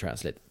Google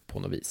Translate på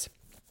något vis.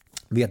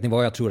 Vet ni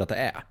vad jag tror att det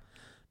är?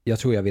 Jag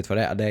tror jag vet vad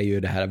det är. Det är ju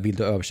det här, vill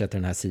du översätta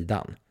den här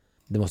sidan?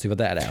 Det måste ju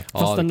vara där det är.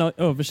 Fast den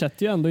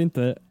översätter ju ändå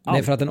inte allt.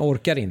 Nej, för att den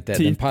orkar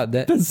inte.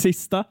 Den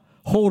sista.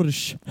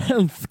 Horse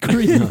Health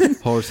Cream.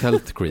 Horse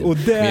Health Cream.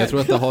 Men jag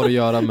tror att det har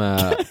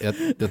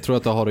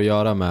att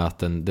göra med att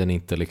den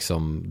inte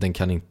liksom, den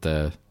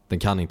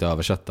kan inte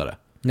översätta det.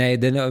 Nej,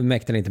 den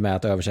mäktar inte med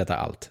att översätta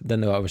allt.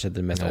 Den översätter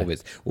det mest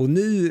obvious. Och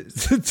nu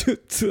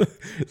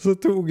så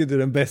tog du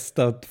den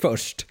bästa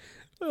först.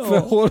 Ja. För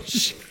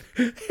Horse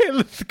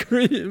Health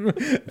Cream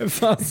är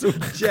fan så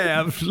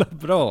jävla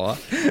bra.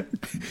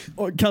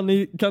 Och kan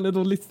ni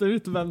då lista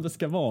ut vem det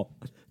ska vara?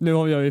 Nu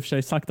har jag i och för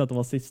sig sagt att det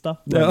var sista.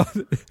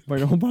 Men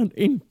jag har bara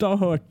inte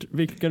hört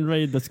vilken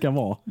raid det ska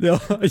vara. Ja,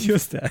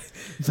 just det.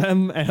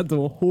 Vem är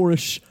då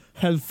Horse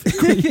Health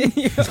Cream?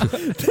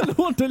 Det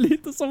låter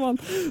lite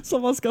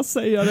som man ska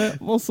säga det,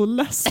 och så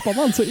läspar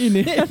man så in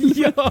i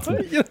helvete. Ja,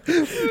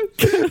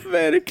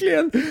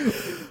 verkligen.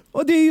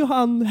 Och det är ju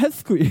han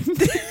Health Cream.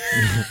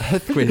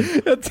 Health Cream.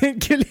 Jag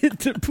tänker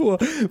lite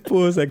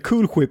på så här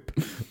Cool Whip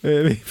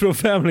från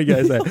Family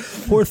Guy. Så här.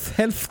 Horse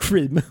Health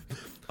Cream.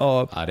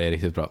 Ja, det är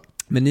riktigt bra.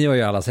 Men ni har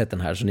ju alla sett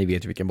den här, så ni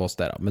vet ju vilken boss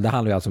det är. Men det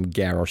handlar ju alltså om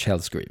Garrosh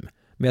Health Cream.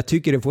 Men jag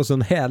tycker det får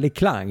sån härlig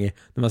klang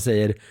när man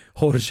säger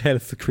Horse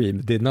Health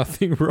Cream did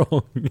nothing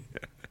wrong.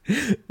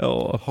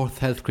 Ja. Horse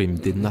Health Cream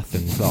did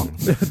nothing wrong.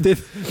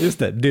 Just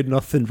det, did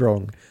nothing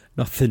wrong.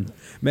 Nothing.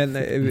 Men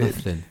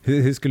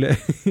hur skulle...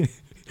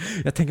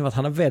 Jag tänker att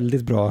han har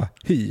väldigt bra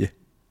hy.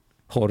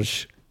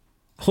 Horse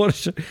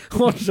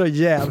har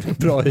jävligt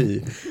bra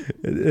hy.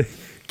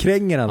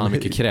 Kränger han? Han har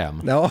mycket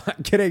kräm. Ja,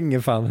 han kränger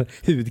fan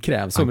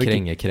hudkräm. Han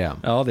kränger kräm.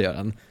 Ja, det gör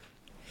han.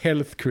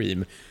 Health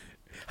Cream.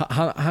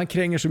 Han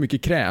kränger så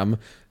mycket kräm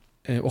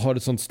och har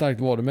ett sånt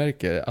starkt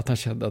varumärke att han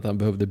kände att han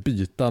behövde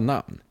byta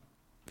namn.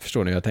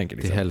 Förstår ni hur jag tänker?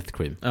 Liksom? Till Health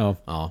Cream.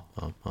 Ja.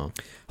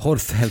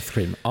 Horse Health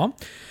Cream. Ja.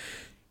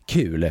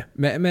 Kul.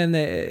 Men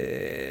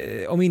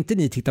om inte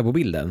ni tittar på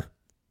bilden,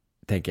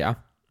 tänker jag.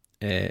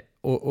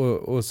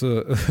 Och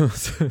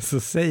så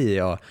säger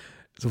jag,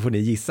 så får ni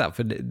gissa.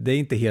 För det är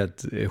inte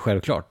helt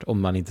självklart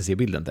om man inte ser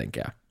bilden,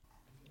 tänker jag.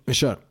 Vi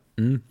kör.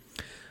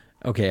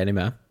 Okej, är ni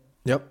med?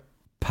 Ja.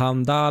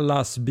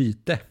 Pandalas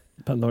byte.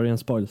 Pandorian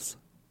Spoils.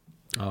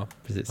 Ja,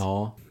 precis.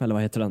 Ja. Eller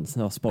vad heter den?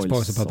 Ja,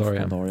 Spoils of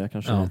Pandoria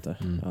kanske det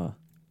heter. Ja.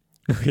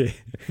 Okej,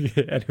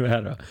 är ni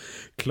med då?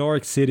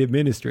 Clark City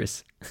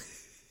Ministries.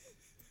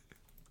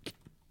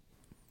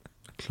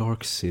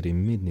 Clark City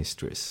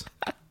Ministries.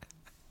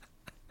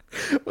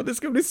 Och det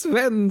ska bli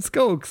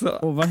svenska också.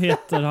 Och vad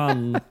heter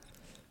han?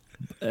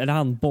 Är det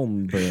han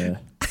Bomb?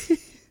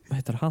 Vad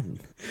heter han?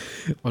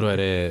 Och då är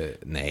det...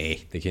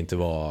 Nej, det kan inte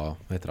vara...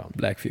 Vad heter han?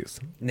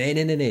 Blackfuse.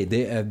 Nej.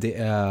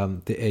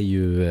 Det är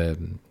ju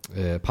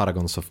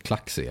Paragons of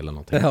Klaxi eller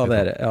någonting. Ja, det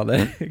är det. Ja, det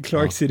är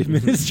Clark City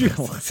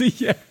Ministries.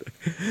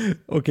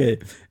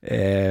 Okej.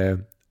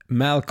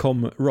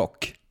 Malcolm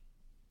Rock.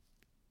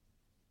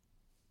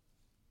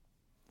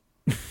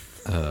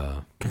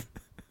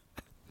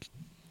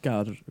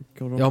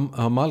 Ja,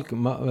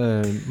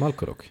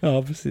 Malkorok.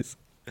 Ja, precis.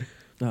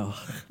 Ja.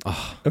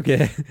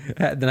 Okej,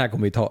 den här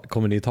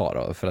kommer ni ta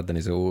då, för att den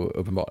är så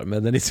uppenbar.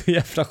 Men den är så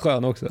jävla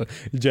skön också.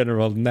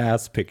 General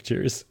Nas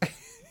Pictures.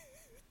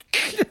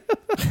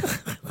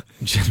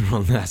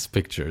 General Nas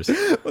Pictures.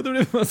 Och då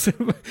blir man så...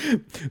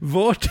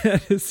 Vart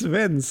är det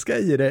svenska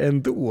i det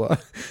ändå?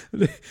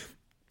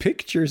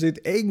 Pictures är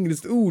ett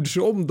engelskt ord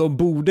som de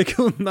borde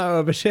kunna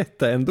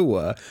översätta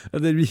ändå. Det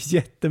blir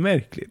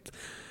jättemärkligt.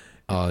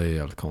 Ja, det är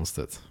jävligt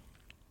konstigt.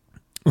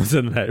 Och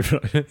sen den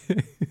här.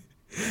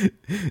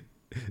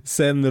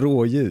 Sen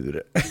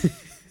rådjur.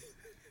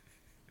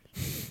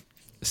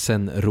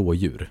 Sen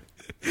rådjur.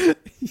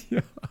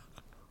 Ja.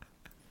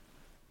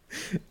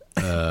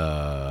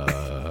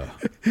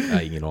 Jag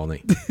har ingen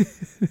aning.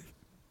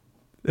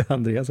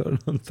 Andreas, har du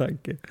någon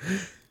tanke?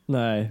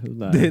 Nej.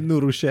 Det är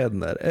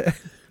Norokänner.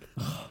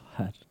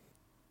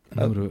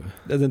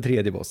 Den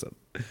tredje bossen.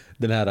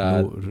 Den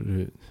här...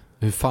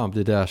 Hur fan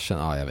blir det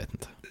känd? Jag vet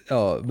inte.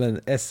 Ja, men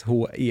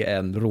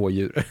S-H-E-N,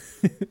 rådjur.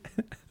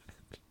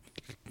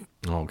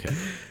 Okej.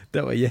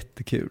 Det var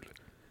jättekul.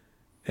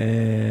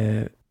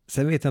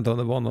 Sen vet jag inte om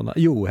det var någon...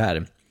 Jo,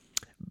 här.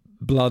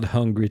 Blood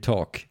Hungry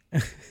Talk.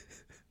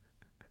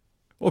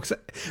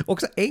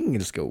 också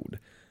engelska ord.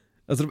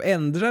 Alltså de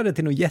ändrar det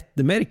till något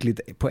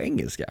jättemärkligt på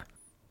engelska.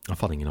 Jag har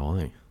fan ingen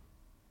aning.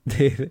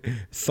 Det är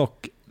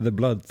Sock the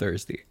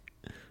Bloodthirsty.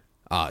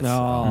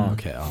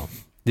 Okej.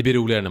 Det blir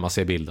roligare när man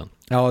ser bilden.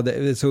 Ja,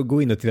 så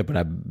gå in och titta på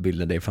den här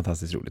bilden, det är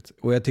fantastiskt roligt.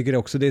 Och jag tycker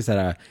också det är så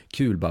här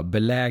kul bara,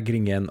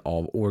 belägringen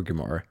av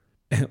Orgrimmar.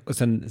 Och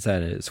sen så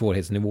här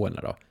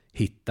svårighetsnivåerna då.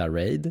 Hitta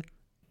raid,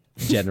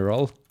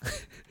 general,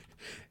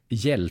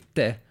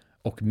 hjälte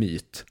och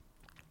myt.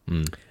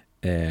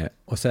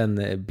 Och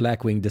sen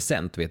Blackwing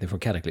Descent, vet ni, från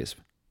Cataclysm.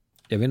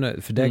 Jag vet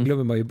inte, för där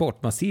glömmer man ju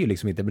bort. Man ser ju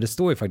liksom inte, men det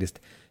står ju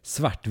faktiskt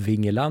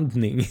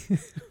svartvingelandning.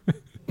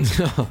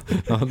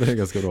 Ja, det är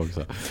ganska bra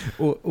också.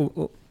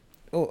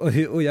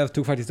 Och jag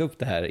tog faktiskt upp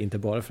det här, inte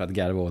bara för att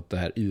garva åt det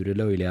här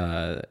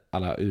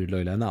alla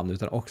urlöjliga namn,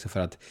 utan också för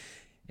att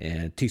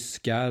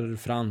tyskar,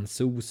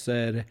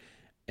 fransoser,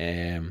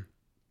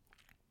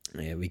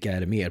 vilka är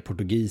det mer?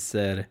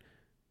 Portugiser,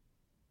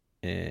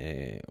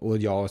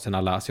 och sen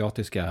alla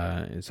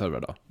asiatiska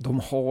servrar då. De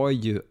har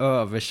ju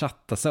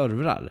översatta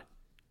servrar.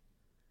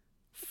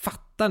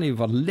 Fattar ni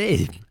vad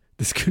lame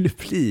det skulle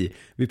bli?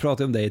 Vi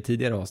pratade om det i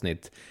tidigare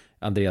avsnitt.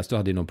 Andreas, du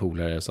hade ju någon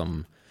polare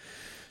som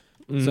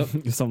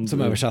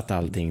översatte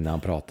allting när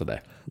han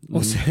pratade.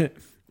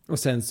 Och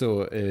sen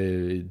så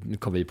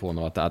kom vi på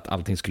något att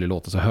allting skulle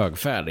låta så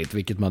högfärdigt,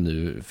 vilket man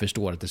nu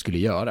förstår att det skulle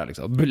göra.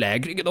 Liksom.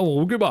 Belägringen av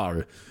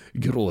Orgrimmar.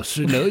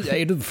 Gråslöja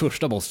är den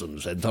första bossen.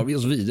 Sen tar vi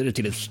oss vidare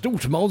till ett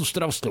stort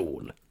monster av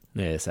stål.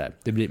 Så här.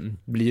 Det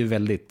blir ju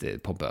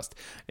väldigt pompöst.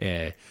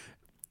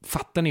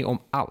 Fattar ni om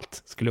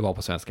allt skulle vara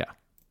på svenska?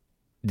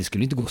 Det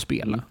skulle inte gå att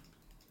spela.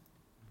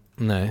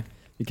 Nej.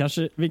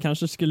 Vi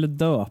kanske skulle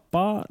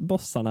döpa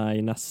bossarna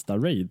i nästa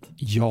raid.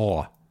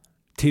 Ja,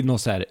 till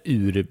något så här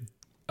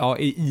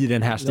i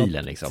den här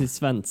stilen liksom. Till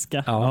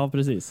svenska. Ja,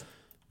 precis.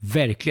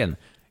 Verkligen.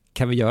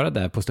 Kan vi göra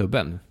det på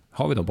stubben?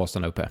 Har vi de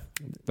bossarna uppe?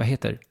 Vad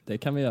heter? Det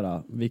kan vi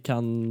göra. Vi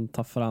kan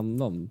ta fram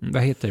dem.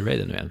 Vad heter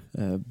raiden nu igen?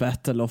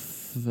 Battle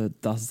of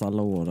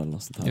Dazalor eller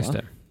något sånt här. Just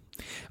det.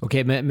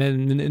 Okej,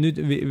 men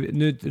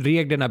nu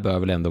reglerna bör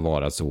väl ändå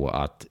vara så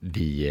att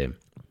vi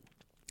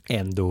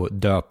ändå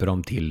döper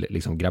dem till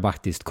liksom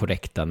grammatiskt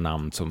korrekta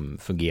namn som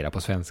fungerar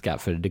på svenska.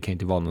 För det kan ju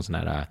inte vara någon sån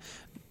här...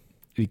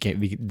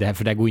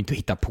 för det går inte att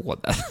hitta på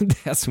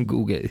det är som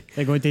Google.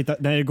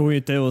 Det går ju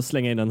inte att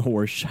slänga in en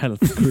horse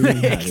health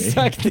crew. Nej,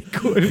 exakt, det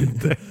går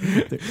inte.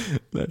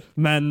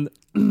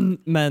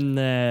 Men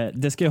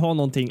det ska ju ha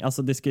någonting,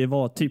 alltså det ska ju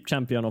vara typ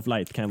Champion of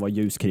Light kan vara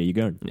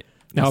ljuskrigaren.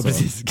 Ja, alltså,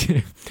 precis.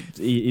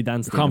 I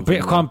den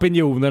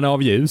champinjonerna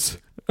av ljus.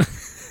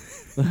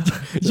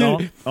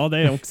 Ja, det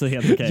är också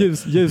helt okej.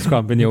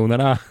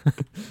 Ljuschampinjonerna.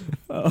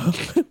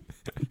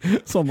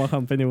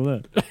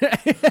 Sommarchampinjoner.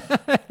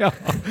 ja,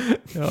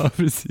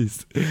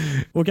 precis.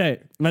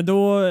 Okej, men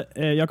då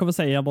jag kommer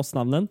säga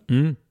bossnamnen.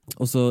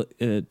 Och så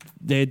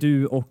det är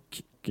du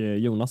och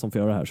Jonas som får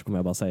göra det här, så kommer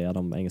jag bara säga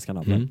de engelska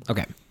namnen.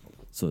 Okej.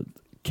 Så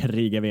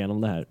krigar vi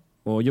igenom det här.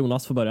 Och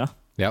Jonas får börja.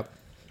 Ja.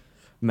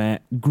 Med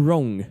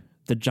Grong,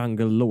 the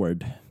Jungle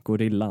Lord,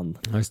 gorillan.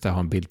 Just det, jag har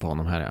en bild på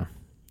honom här, ja.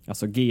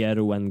 Alltså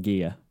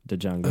G-R-O-N-G, the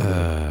Jungle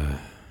Lord.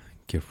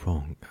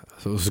 Grong.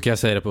 Så ska jag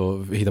säga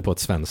det hitta på ett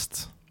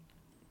svenskt.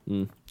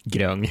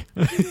 Gröng.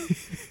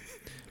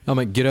 Ja,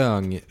 men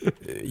gröng,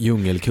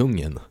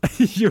 djungelkungen.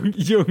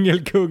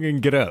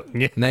 Djungelkungen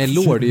gröng. Nej,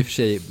 Lord i och för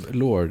sig.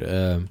 Lord.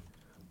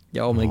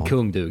 Ja, men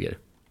kung duger.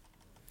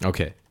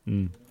 Okej.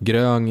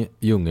 Gröng,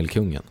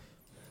 djungelkungen.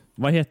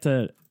 Vad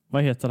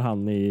heter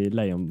han i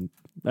Lejon,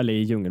 eller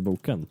i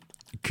Djungelboken?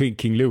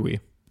 King Louis.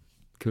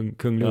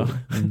 Kung Louis.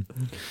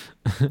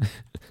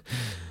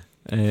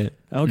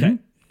 Okej.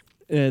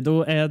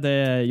 Då är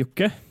det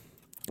Jocke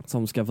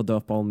som ska få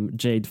döpa om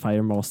Jade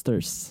Fire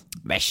Masters.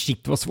 Men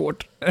shit, vad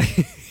svårt.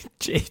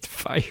 Jade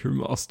Fire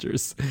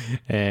Masters.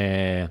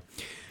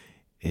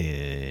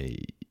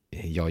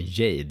 Ja,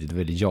 Jade, det är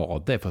väl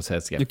Jade på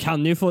svenska. Du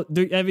kan ju få...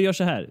 vi gör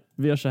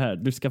så här.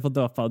 Du ska få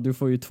döpa. Du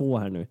får ju 2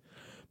 här nu.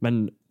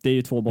 Men det är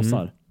ju 2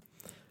 bossar.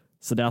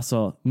 Så det är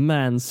alltså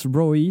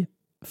Mansroy,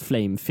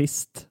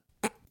 Flamefist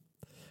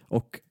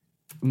och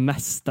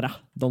Mästra.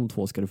 De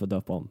 2 ska du få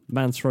döpa om.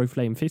 Mansroy,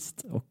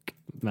 Flamefist och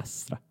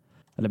Mästra.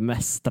 Eller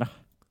Mästra.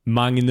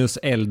 Magnus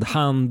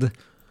Eldhand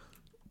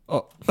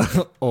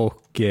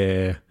och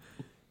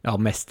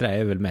Mästra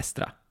är väl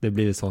Mästra. Det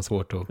blir så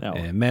svårt att...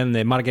 Ja.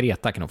 Men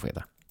Margareta kan de få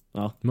heta.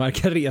 Ja.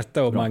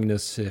 Margareta och bra.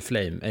 Magnus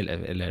Flame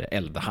eller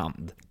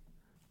Eldhand.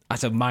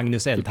 Alltså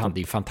Magnus Eldhand är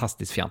ju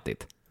fantastiskt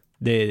fjantigt.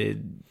 Det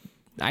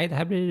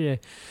här blir...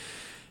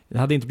 Det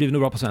hade inte blivit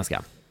något bra på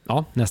svenska.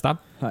 Ja, nästa.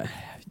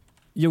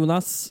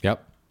 Jonas. Ja.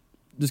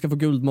 Du ska få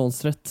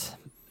guldmonstret.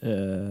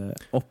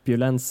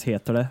 Opulence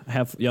heter det.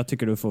 Jag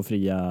tycker du får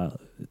fria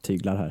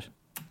tyglar här.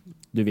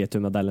 Du vet hur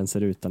modellen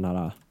ser ut, den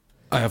här.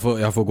 Ja,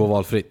 jag får gå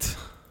valfritt.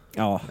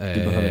 Ja, du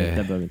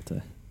behöver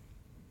inte.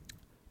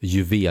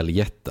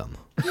 Juveljätten.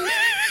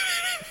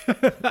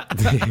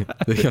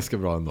 det är ganska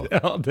bra ändå.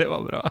 Ja, det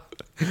var bra.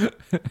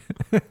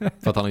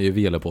 För att han har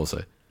juveler på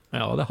sig.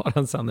 Ja, det har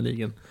han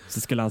sannoliken.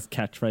 Så skulle hans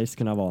catchphrase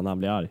kunna vara när han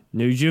blir arg.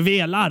 Nu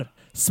juvelar!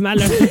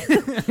 Smäller!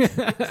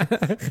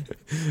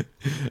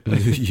 Nu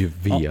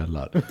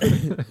juvelar.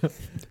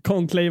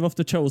 Conclave of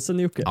the Chosen,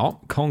 Jocke.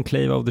 Ja,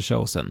 Conclave of the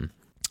Chosen.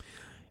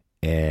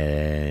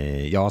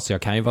 Ja, så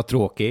jag kan ju vara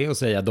tråkig och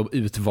säga de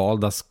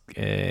utvalda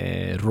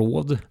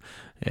råd.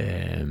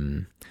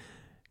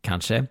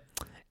 Kanske.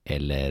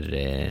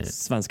 Eller...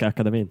 Svenska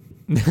Akademin.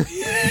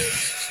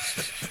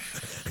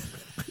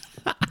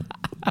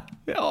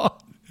 Ja.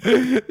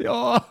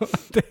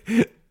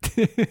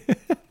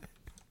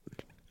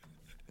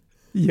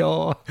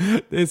 Ja,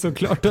 det är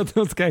såklart att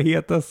de ska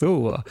heta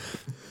så.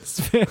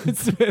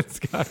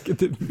 Svenska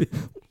Akademin.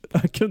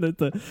 Jag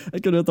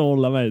kunde inte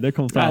hålla mig. Det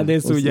kom fram. Nej, det är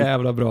så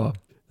jävla bra.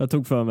 Jag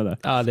tog för mig det.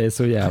 Ja, det är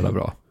så jävla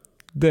bra.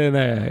 Den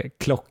är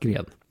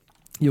klockren.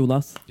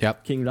 Jonas, Ja.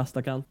 King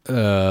Rastakan.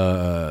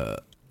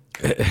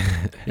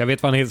 Jag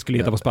vet vad han skulle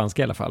heta på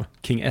spanska i alla fall.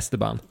 King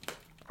Esteban.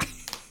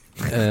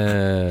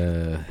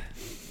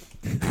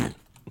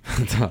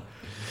 Vänta.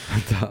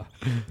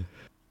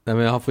 Nej,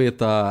 men han får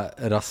heta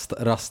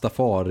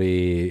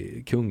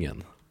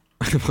Rastafari-kungen.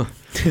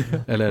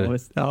 Eller...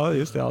 Ja,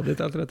 just det. Ja, det är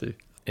ett alternativ.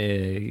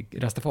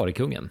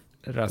 Rastafari-kungen.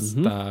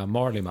 Rasta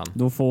Marleyman.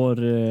 Då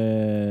får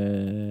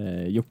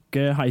Jocke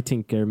High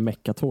Tinker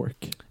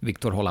Mechatork.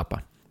 Viktor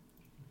Hållappa.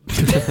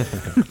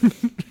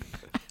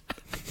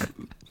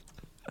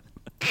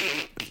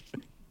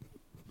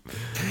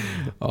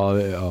 Ja,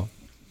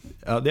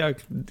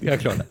 jag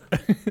klarar det.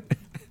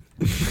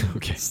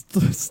 okej.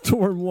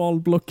 Stormwall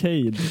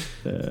Blockade.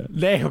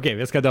 Nej, okej,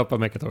 jag ska döpa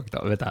Mechatork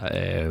då. Vänta.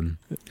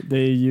 Det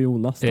är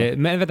Jonas då.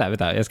 Men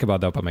vänta, jag ska bara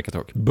döpa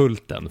Mechatork.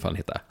 Bulten får han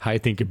heta. High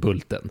Tinker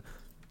Bulten.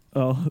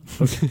 Ja.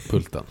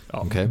 Bulten.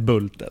 Ja, Okej.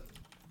 Bulten.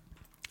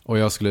 Och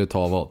jag skulle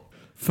ta vad?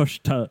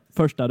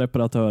 Första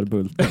reparatör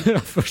Bulten.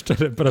 Första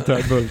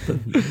reparatör Bulten.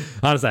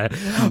 Han säger,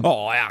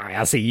 ja,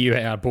 jag ser ju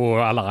här på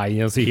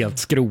Alliance helt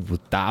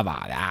skrota, va?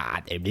 Ja,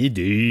 det blir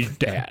dyrt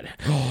det här.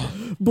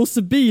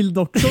 Bosse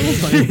Bildoktorn.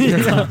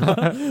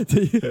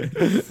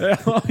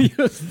 Ja,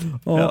 just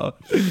ja.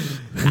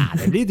 Ja,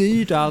 det blir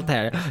dyrt allt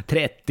här.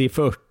 30,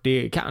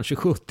 40, kanske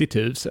 70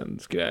 000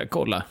 ska jag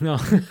kolla. Ja.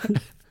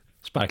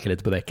 Sparka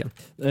lite på däcken.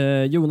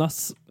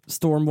 Jonas,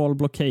 Stormwall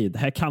Blockade.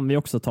 Här kan vi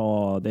också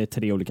ta, det är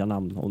 3 olika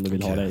namn om du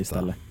vill ha det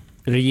istället.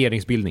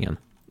 Regeringsbildningen.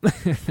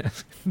 Nej,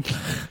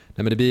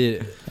 men det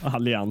blir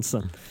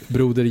Alliansen.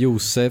 broder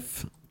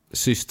Josef,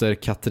 syster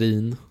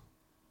Katrin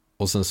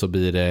och sen så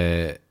blir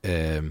det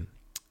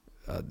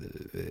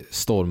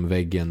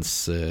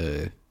stormväggens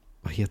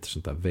vad heter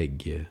sånt där?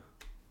 Vägg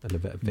eller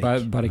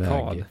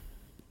Barrikad.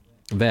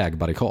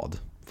 Vägbarrikad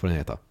får den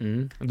heta.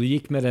 Du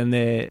gick med den...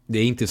 Det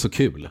är inte så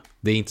kul.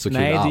 Det är inte så kul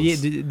nej,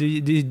 alls.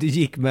 Du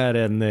gick med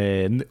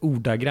den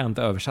ordagrant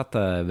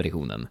översatta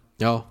versionen.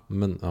 Ja,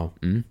 men ja.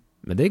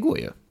 Men det går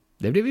ju.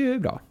 Det blev ju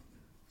bra.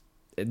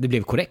 Det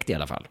blev korrekt i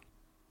alla fall.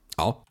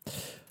 Ja.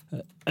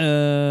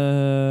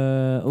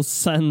 Och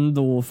sen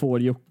då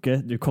får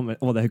Jocke,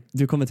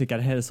 du kommer tycka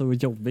det här är så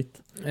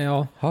jobbigt.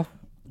 Ja.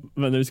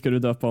 Men nu ska du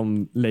döpa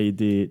om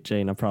Lady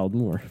Jaina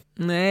Proudmore.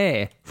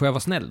 Nej, får jag vara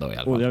snäll då i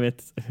alla fall? Och jag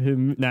vet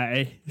hur...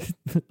 Nej.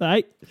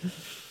 Nej.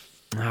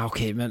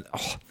 Okej, men...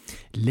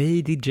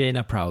 Lady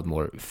Jaina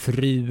Proudmore.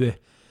 Fru...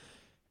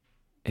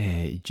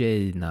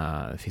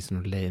 Jaina... Finns det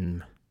någon lame...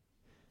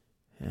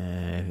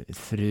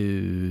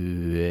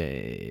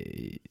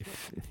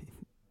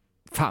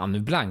 Fan, nu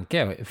blankar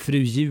jag. Fru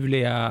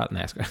Julia...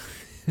 Nej, jag ska...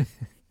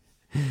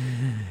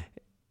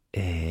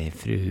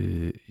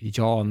 Fru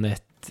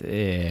Janet...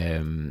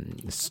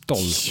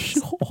 Stolt.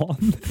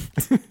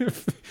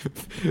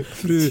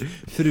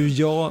 Fru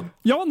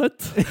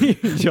Janet.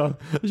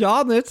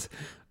 Janet.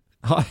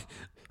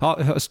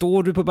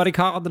 Står du på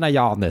barrikaderna,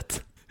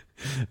 Janet?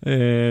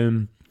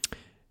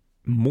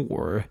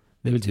 More.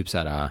 Det är väl typ så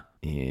här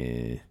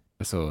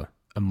alltså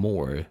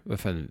amore. Vad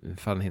fan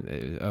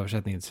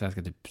översättningen till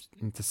svenska typ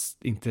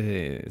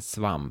inte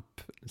swamp.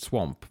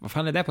 Vad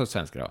fan är det på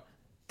svenska då?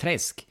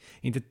 Träsk.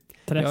 Inte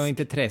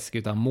träsk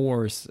utan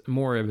more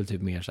är väl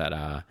typ mer så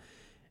här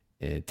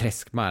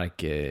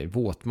träskmark,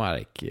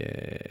 våtmark.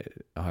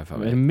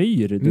 En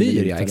myr.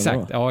 Myr, ja,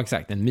 exakt. Ja,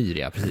 exakt. En myr,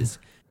 ja, precis.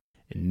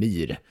 En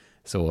myr.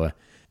 Så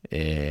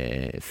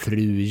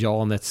fru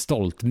Janet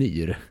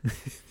Stoltmyr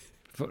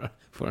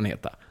får den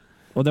heta.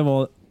 Och det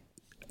var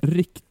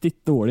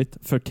riktigt dåligt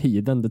för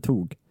tiden det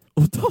tog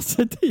att ta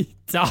sig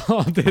dit.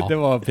 Ja, det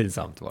var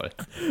pinsamt var det.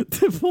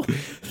 Det var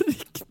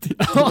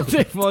riktigt. Ja,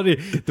 det var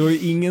det. Det var ju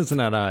ingen sån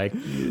här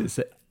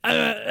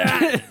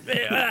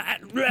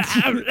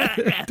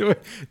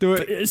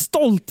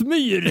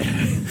Stoltmyr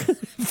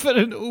för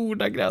en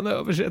ordagrann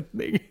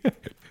översättning.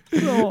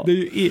 Ja. Det är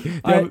ju,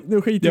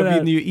 jag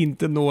vinner ju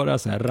inte några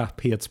så här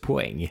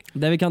rapphetspoäng.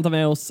 Det vi kan ta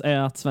med oss är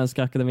att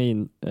Svenska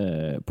Akademin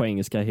på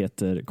engelska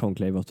heter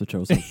Conclave of the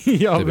Chosen.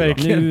 Ja,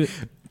 verkligen. Nu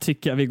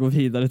tycker jag vi går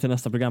vidare till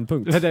nästa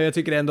programpunkt. Jag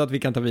tycker ändå att vi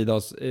kan ta vidare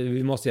oss.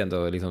 Vi måste ju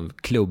ändå liksom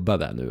klubba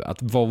där nu.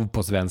 Att WoW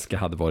på svenska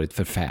hade varit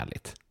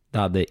förfärligt. Det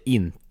hade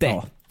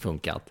inte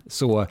funkat.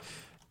 Så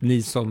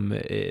ni som,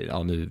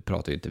 nu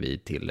pratar ju inte vi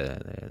till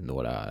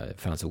några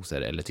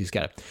fransoser eller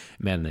tyskar,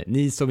 men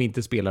ni som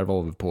inte spelar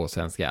WoW på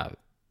svenska,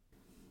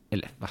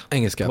 eller va?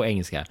 Engelska. På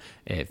engelska.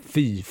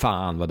 Fy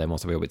fan vad det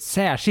måste vara jobbigt.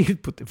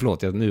 Särskilt på,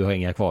 förlåt, nu har jag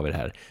inga kvar vid det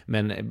här.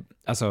 Men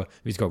alltså,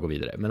 vi ska gå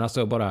vidare. Men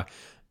alltså bara,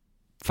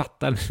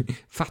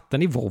 fattar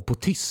ni WoW på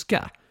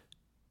tyska?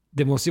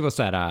 Det måste ju vara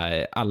så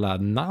här, alla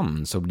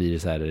namn så blir det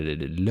så här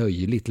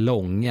löjligt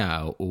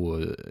långa och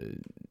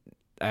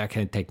jag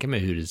kan inte tänka mig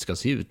hur det ska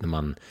se ut när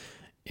man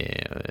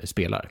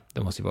spelar.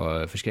 Det måste ju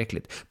vara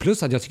förskräckligt.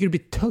 Plus att jag tycker det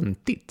blir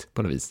töntigt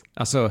på något vis.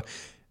 Alltså,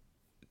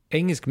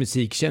 engelsk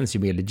musik känns ju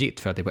mer legit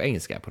för att det är på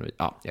engelska på något vis.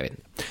 Ja, jag vet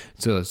inte.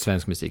 Så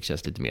svensk musik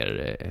känns lite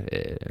mer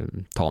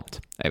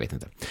tamt. Jag vet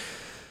inte.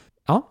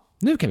 Ja,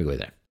 nu kan vi gå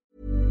vidare.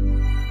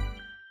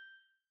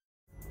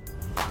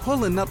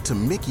 Pulling up to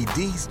Mickey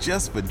D's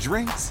just for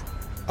drinks?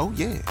 Oh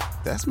yeah,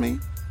 that's me.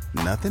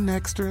 Nothing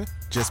extra,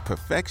 just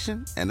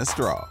perfection and a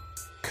straw.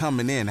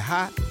 Coming in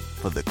hot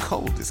for the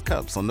coldest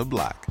cups on the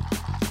block.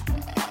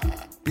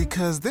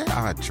 Because there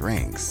are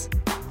drinks.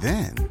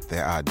 Then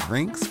there are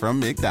drinks from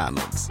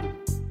McDonald's.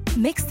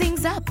 Mix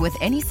things up with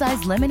any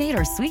size lemonade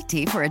or sweet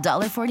tea for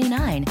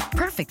 $1.49.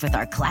 Perfect with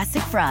our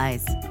classic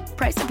fries.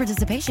 Price and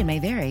participation may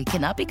vary.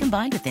 Cannot be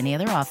combined with any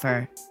other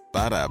offer.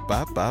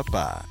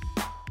 Ba-da-ba-ba-ba.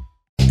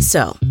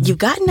 So, you've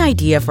got an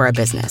idea for a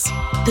business.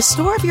 The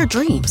store of your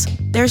dreams.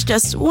 There's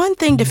just one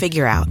thing to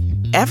figure out.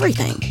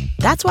 Everything.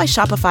 That's why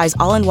Shopify's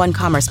all-in-one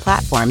commerce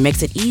platform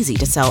makes it easy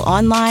to sell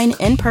online,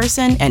 in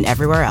person, and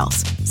everywhere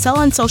else. Sell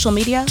on social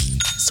media.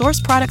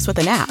 Source products with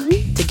an app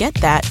to get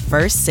that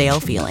first sale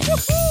feeling.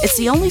 It's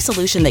the only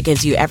solution that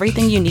gives you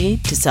everything you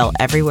need to sell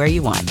everywhere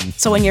you want.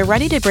 So when you're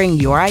ready to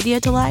bring your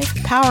idea to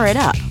life, power it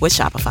up with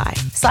Shopify.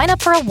 Sign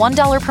up for a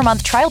 $1 per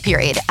month trial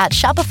period at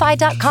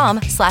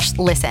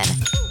shopify.com/listen.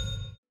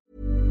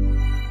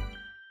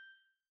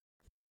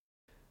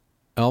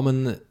 Ja,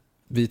 men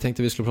vi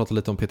tänkte vi skulle prata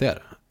lite om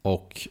PTR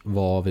och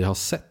vad vi har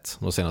sett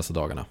de senaste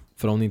dagarna.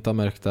 För om ni inte har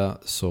märkt det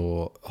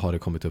så har det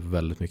kommit upp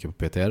väldigt mycket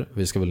på PTR.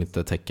 Vi ska väl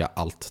inte täcka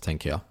allt,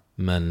 tänker jag.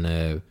 Men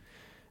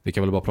vi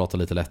kan väl bara prata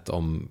lite lätt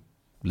om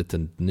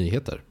lite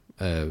nyheter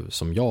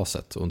som jag har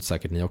sett. Och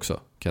säkert ni också,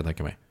 kan jag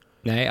tänka mig.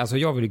 Nej, alltså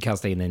jag vill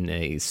kasta in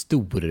en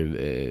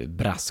stor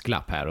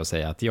brasklapp här och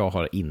säga att jag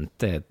har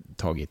inte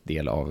tagit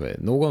del av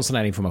någon sån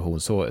här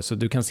information. Så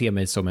du kan se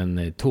mig som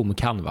en tom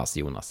canvas,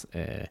 Jonas.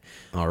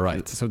 All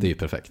right, så det är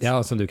perfekt.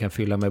 Ja, som du kan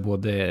fylla med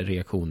både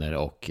reaktioner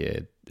och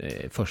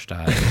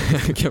första...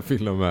 kan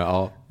fylla med,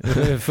 ja.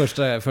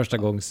 första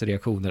gångs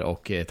reaktioner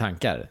och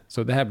tankar.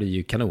 Så det här blir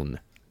ju kanon.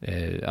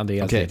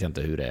 Andreas vet jag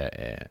inte hur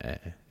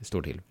det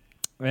står till.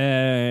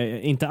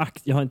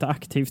 Jag har inte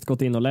aktivt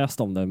gått in och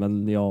läst om det,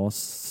 men jag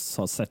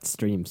har sett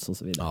streams och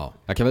så vidare. Ja.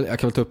 Jag kan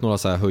väl ta upp några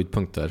så här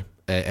höjdpunkter.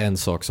 En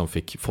sak som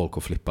fick folk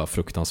att flippa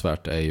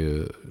fruktansvärt är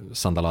ju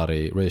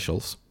Sandalari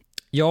Racials.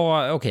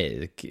 Ja,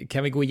 okej.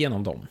 Kan vi gå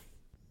igenom dem?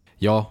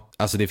 Ja,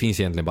 alltså det finns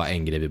egentligen bara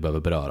en grej vi behöver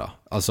beröra.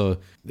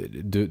 Alltså,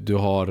 du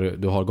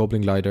har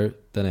Goblin Glider,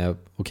 den är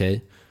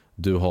okej.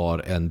 Du har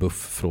en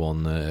buff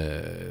från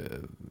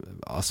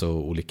alltså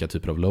olika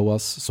typer av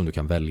Loas som du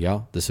kan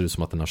välja. Det ser ut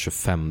som att den har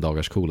 25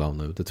 dagars cooldown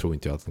nu. Det tror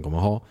inte jag att den kommer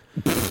ha.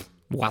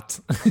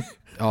 What?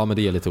 Ja, men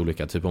det är lite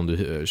olika. Typ om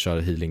du kör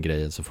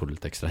healing-grejen så får du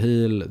lite extra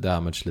heal,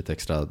 damage, lite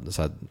extra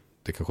så här,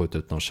 det kan skjuta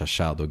ut någon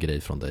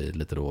shadow-grej från dig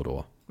lite då och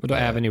då. Och då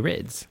även i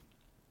raids?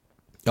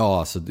 Ja,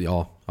 alltså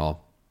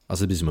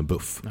Alltså det blir som en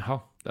buff. Jaha,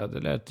 det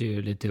lät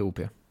ju lite OP.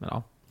 Men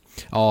ja.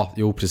 Ja,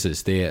 jo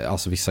precis. Det är,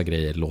 alltså vissa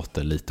grejer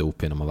låter lite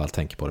OP när man väl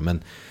tänker på det.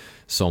 Men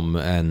som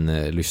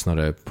en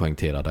lyssnare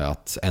poängterade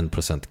att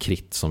 1%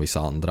 crit som vissa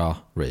andra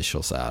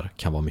ratios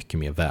kan vara mycket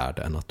mer värd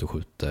än att du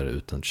skjuter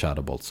ut en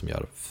shadowbolt som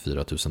gör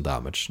 4000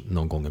 damage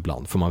någon gång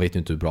ibland. För man vet ju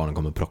inte hur bra den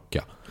kommer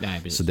plocka.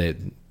 Nej, så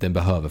den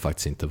behöver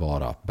faktiskt inte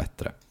vara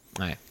bättre.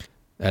 Nej.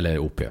 Eller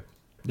OP.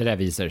 Det där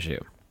visar sig ju.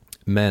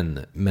 Men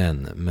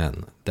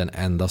den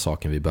enda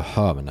saken vi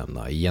behöver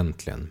nämna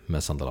egentligen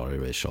med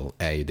Sandalari Racial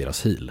är ju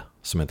deras heal,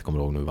 som jag inte kommer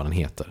ihåg nu vad den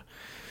heter.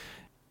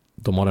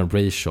 De har en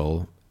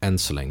Racial än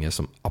så länge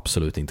som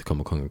absolut inte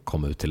kommer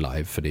komma ut till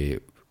live, för det är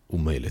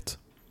omöjligt.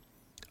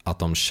 Att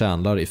de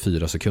tjänar i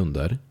 4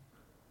 sekunder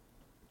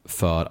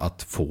för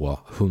att få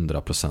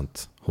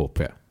 100% HP.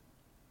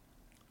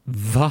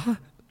 Va?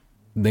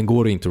 Den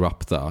går att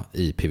interrupta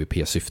i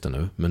PvP-syfte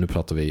nu, men nu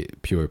pratar vi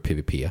pure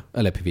PvP,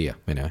 eller PvE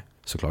menar jag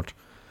såklart.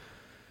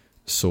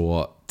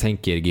 Så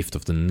tänk er Gift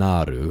of the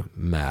Naru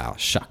med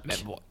Chuck. Men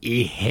vad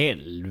i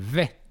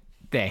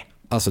helvete?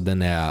 Alltså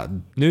den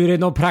är... Nu är det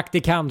någon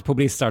praktikant på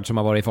Blizzard som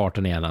har varit i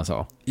farten igen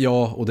alltså.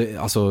 Ja,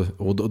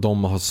 och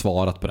de har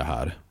svarat på det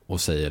här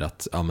och säger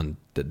att ja, men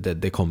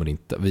det kommer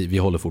inte... Vi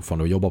håller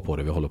fortfarande att jobba på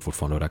det, vi håller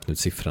fortfarande att räkna ut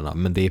siffrorna.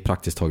 Men det är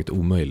praktiskt taget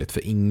omöjligt,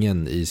 för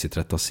ingen i sitt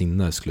rätta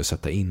sinne skulle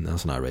sätta in en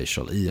sån här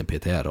racial i en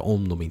PTR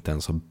om de inte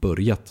ens har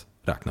börjat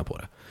räkna på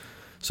det.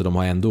 Så de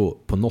har ändå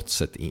på något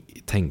sätt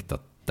tänkt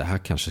att det här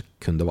kanske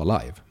kunde vara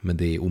live, men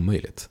det är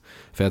omöjligt.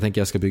 För jag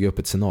tänker jag ska bygga upp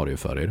ett scenario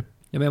för er.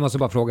 Ja, men jag måste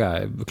bara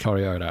fråga,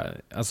 klargöra.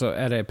 Alltså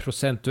är det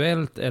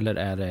procentuellt eller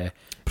är det...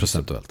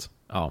 Procentuellt.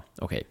 Ja,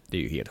 okej. Det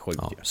är ju helt sjukt.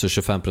 Ja, så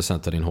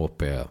 25% av din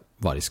HP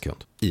varje sekund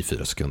i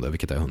 4 sekunder,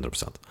 vilket är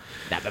 100%.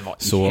 Nej, men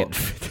vad så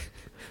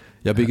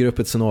jag bygger upp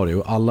ett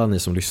scenario. Alla ni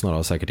som lyssnar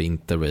har säkert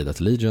inte raidat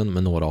Legion,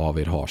 men några av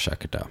er har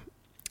säkert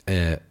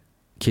det.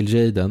 Kill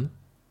Jaden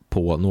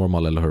på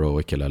normal eller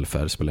heroic eller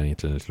LFR spelar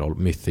egentligen inte roll.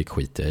 Mythic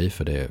skiter i,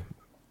 för det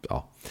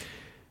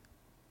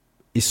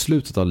i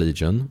slutet av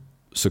Legion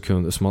så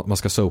man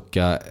ska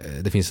soka,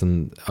 det finns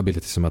en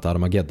ability som heter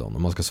Armageddon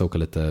och man ska soka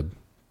lite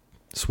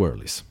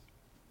swirlies.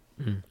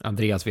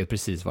 Andreas vet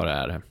precis vad det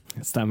är.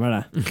 Stämmer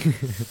det?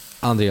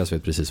 Andreas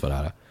vet precis vad det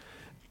är.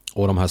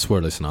 Och de här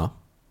swirliesna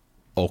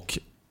och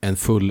en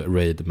full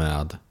raid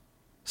med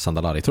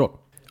Sandalari-troll.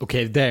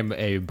 Okej, det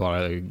är ju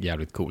bara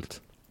jävligt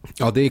coolt.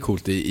 Ja, det är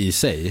coolt i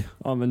sig.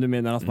 Ja, men du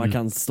menar att man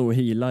kan stå och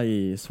heala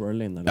i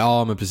swirling? Eller?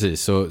 Ja, men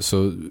precis. Så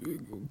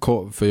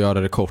för att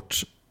göra det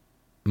kort,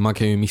 man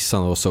kan ju missa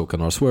och soka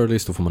några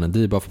swirlies, då får man en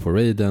debuff på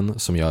raiden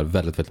som gör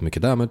väldigt, väldigt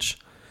mycket damage.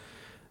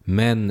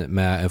 Men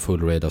med en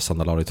full raid av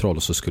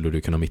Sandalari-troll så skulle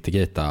du kunna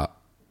mitigata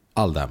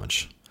all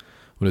damage.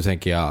 Och nu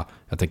tänker jag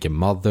tänker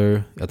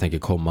Mother, jag tänker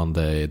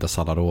kommande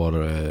Dasalaror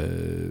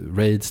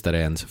raids där det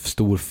är en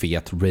stor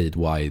fet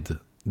raid-wide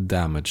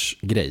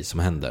damage-grej som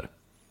händer.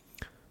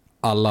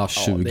 Alla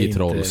 20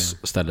 trolls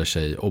ställer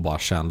sig och bara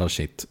tjänar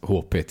sitt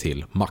HP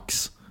till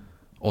max.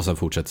 Och sen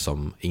fortsätter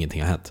som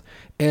ingenting har hänt.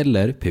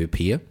 Eller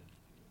PvP,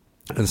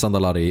 en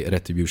Sandalari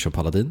Retribution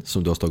Paladin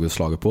som du har stått och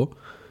slagit på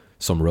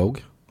som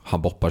rogue.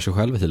 Han boppar sig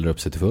själv, healar upp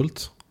sig till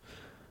fullt.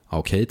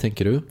 Okej,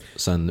 tänker du.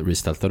 Sen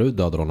restartar du,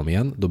 dödar honom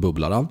igen. Då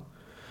bubblar han.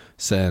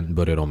 Sen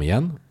börjar de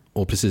igen.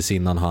 Och precis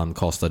innan han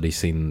kastade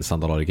sin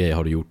Sandalari-grej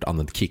har du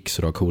använt kick,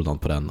 så du har cooldown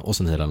på den. Och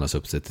sen healar han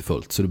upp sig till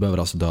fullt. Så du behöver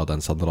alltså döda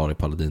en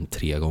Sandalari-paladin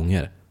 3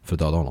 gånger för att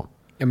döda honom.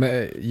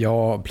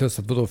 Ja, plus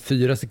att då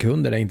 4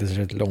 sekunder är inte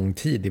så lång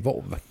tid i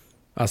WoW.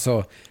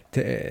 Alltså,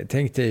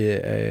 tänk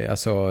dig,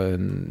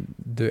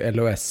 du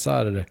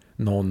LOSar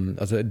någon,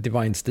 alltså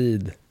Divine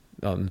Steed,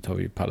 ja, nu tar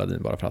vi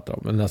Paladin bara pratar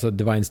om, men alltså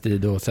Divine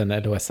Steed och sen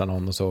LOSar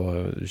någon och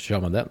så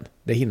kör man den.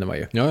 Det hinner man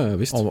ju. Ja,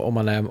 visst. Om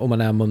man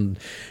är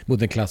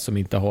mot en klass som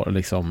inte har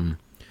liksom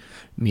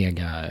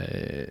mega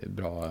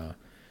bra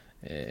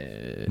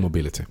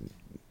mobility.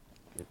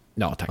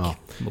 Ja, tack. Ja.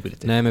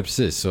 Mobility. Nej, men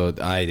precis. Så,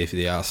 det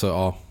är alltså,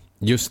 ja,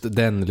 just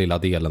den lilla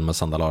delen med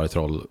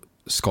Sandalari-troll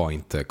ska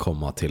inte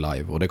komma till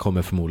live. Och det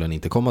kommer förmodligen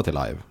inte komma till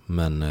live.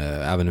 Men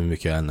även hur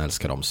mycket jag än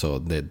älskar dem, så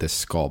det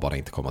ska bara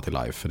inte komma till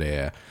live. För det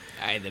är...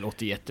 Nej, det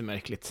låter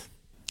jättemärkligt.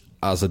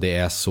 Alltså det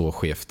är så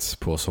skevt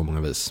på så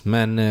många vis.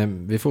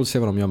 Men vi får se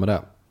vad de gör med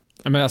det.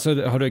 Men alltså,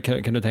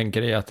 kan du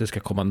tänka dig att det ska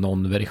komma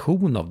någon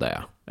version av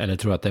det? Eller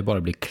tror du att det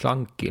bara blir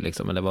clunky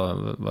liksom? Eller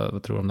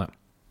vad tror du om det?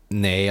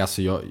 Nej,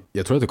 alltså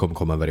jag tror att det kommer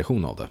komma en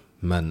version av det.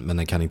 Men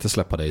den kan inte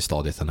släppa det i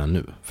stadiet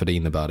ännu. För det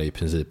innebär i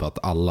princip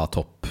att alla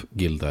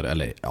toppgilder,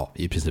 eller ja,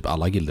 i princip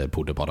alla gilder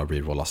borde bara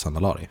rerolla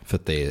Sandalari. För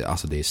att det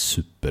är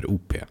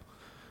super-OP.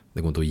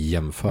 Det går inte att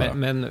jämföra.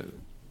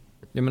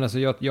 Men alltså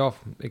jag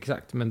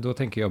exakt. Men då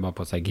tänker jag bara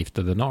på så här Gift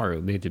of the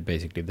Naru. Det är typ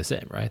basically the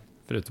same, right?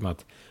 Förutom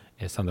att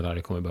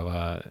Sandalari kommer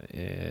behöva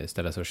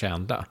ställa sig och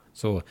tjäna.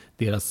 Så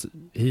deras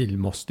heal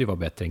måste ju vara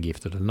bättre än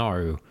Gift of the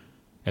Naru.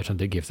 Eftersom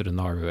det Gift of the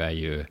Naru är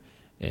ju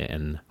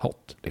en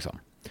hot liksom.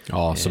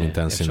 Ja, som inte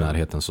ens i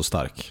närheten så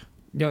stark.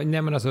 Ja,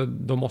 nej, men alltså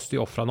de måste ju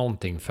offra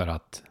någonting för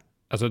att,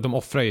 alltså de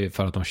offrar ju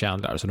för att de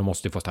tjänar, så de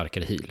måste ju få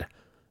starkare heal.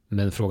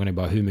 Men frågan är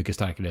bara hur mycket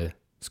starkare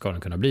ska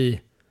den kunna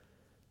bli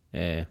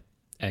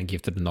en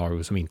Gifted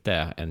Naru som inte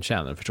är en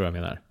tjänare, förstår jag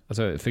menar?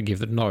 Alltså för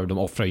Gifted Naru, de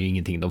offrar ju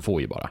ingenting, de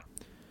får ju bara.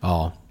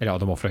 Ja. Eller ja,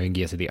 de offrar ju en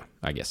GCD,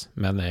 I guess.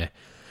 Men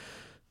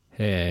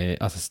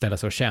alltså ställa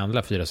sig och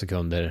tjäna 4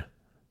 sekunder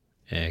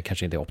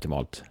kanske inte är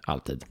optimalt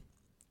alltid.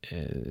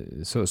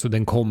 Så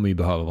den kommer ju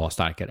behöva vara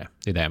starkare.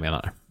 Det är det jag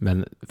menar.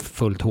 Men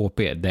fullt HP,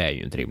 det är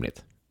ju inte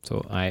rimligt.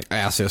 Så nej.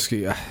 Alltså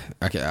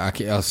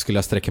jag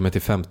skulle sträcka mig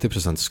till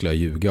 50%, skulle jag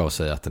ljuga och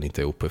säga att den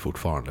inte är OP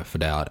fortfarande. För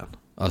det är den.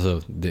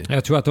 Alltså,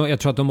 jag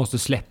tror att de måste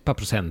släppa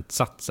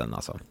procentsatsen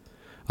alltså.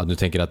 Att du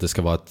tänker att det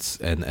ska vara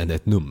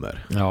ett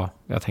nummer. Ja,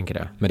 jag tänker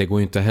det. Men det går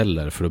ju inte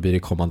heller, för då blir det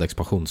kommande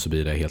expansion så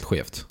blir det helt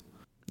skevt.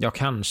 Ja,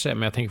 kanske.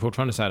 Men jag tänker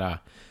fortfarande så här...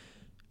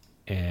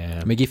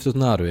 Men Giftet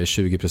Naru är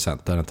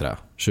 20%, är det inte det?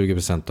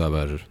 20%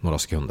 över några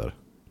sekunder.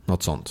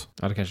 Något sånt.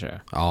 Ja, det kanske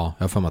är. Ja,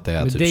 jag har för mig att det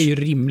är men typ... det är ju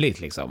rimligt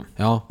liksom.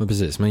 Ja, men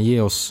precis. Men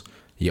ge oss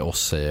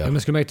säger jag. Ja,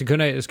 men skulle man inte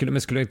kunna...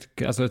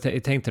 Alltså,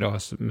 tänk dig då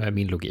med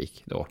min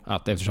logik då.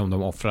 Att eftersom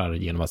de offrar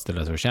genom att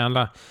ställa sig och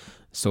tjäna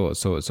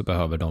så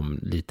behöver de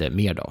lite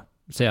mer då.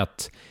 Säg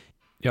att,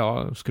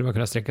 ja, skulle man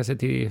kunna sträcka sig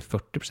till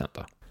 40%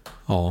 då?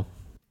 Ja.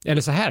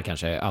 Eller så här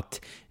kanske,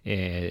 att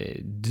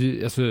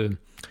du,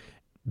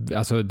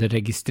 alltså det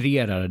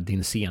registrerar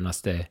din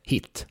senaste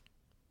hit.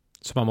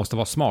 Så man måste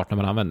vara smart när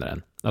man använder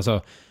den.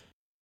 Alltså,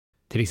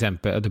 till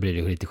exempel, då blir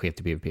det lite skevt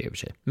i PvP i och för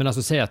sig. Men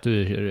alltså, säg att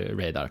du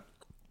raidar.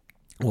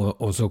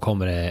 Och så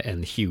kommer det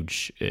en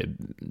huge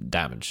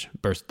damage,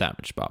 burst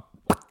damage bara.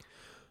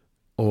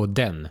 Och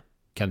den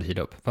kan du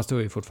heala upp. Fast du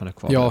är ju fortfarande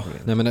kvar. Ja,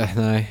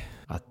 nej.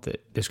 att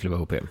det skulle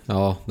vara OP.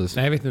 Ja, Nej,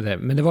 jag vet inte.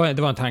 Men det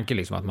var en tanke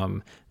liksom att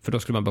man, för då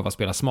skulle man behöva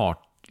spela smart,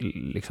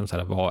 liksom så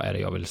här, vad är det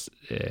jag vill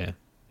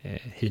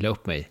heala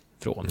upp mig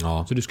från.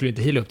 Ja. Så du skulle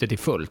inte heala upp det till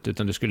fullt,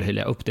 utan du skulle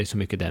heala upp dig så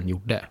mycket den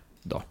gjorde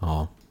då.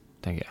 Ja,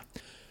 tänker jag.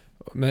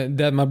 Men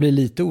det man blir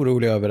lite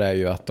orolig över är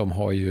ju att de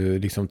har ju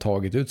liksom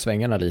tagit ut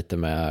svängarna lite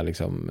med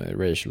liksom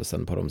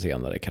racialsen på de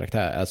senare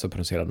karaktärer, alltså på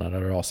de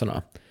senare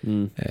raserna.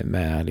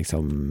 Med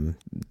liksom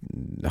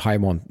High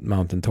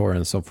Mountain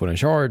Torrents som får en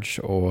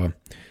charge och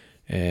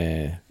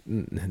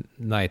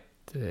Night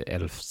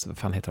Elves, vad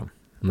fan heter de?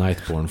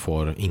 Nightborn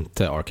får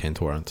inte Arcane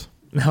Torrent.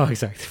 Ja,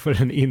 exakt. För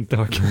den inte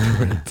har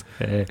Torrent.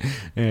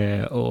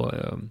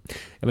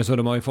 Men så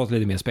de har ju fått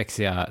lite mer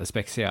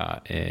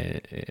spexiga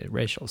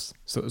racials.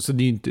 Så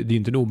det är ju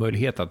inte en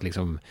omöjlighet att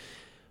liksom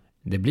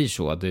det blir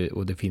så.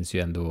 Och det finns ju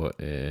ändå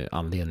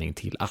anledning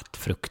till att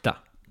frukta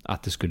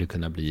att det skulle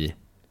kunna bli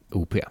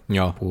OP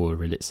på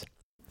release.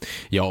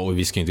 Ja, och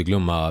vi ska inte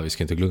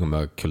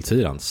glömma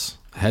Kultirans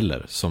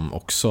heller, som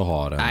också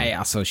har en... Nej,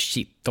 alltså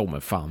shit, de är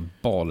fan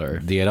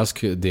baller.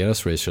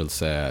 Deras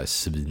racials är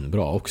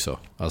svinbra också.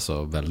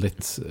 Alltså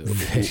väldigt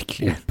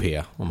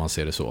OP, om man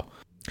ser det så.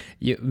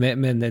 Jo,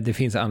 men det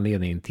finns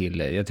anledning till,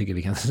 jag tycker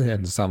vi kan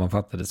ändå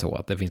sammanfatta det så,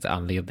 att det finns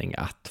anledning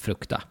att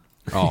frukta.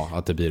 Ja,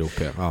 att det blir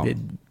OP.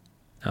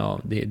 Ja.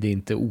 Det är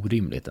inte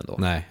orimligt ändå.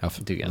 Nej,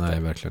 tycker jag inte. Nej,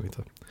 verkligen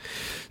inte.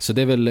 Så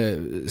det är väl,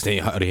 det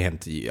har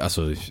hänt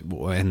alltså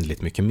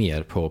oändligt mycket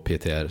mer på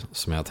PTR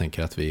som jag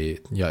tänker att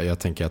jag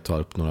tänker att ta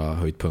upp några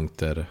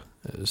höjdpunkter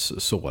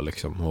så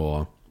liksom,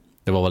 och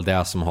det var väl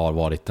det som har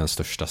varit den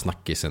största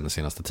snackisen den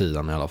senaste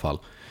tiden i alla fall,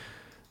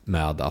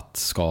 med att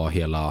ska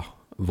hela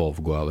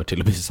WoW gå över till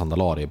att bli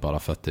Sandalari bara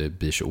för att det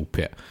blir så OP.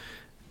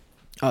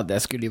 Ja, det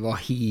skulle ju vara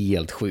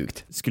helt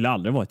sjukt. Det skulle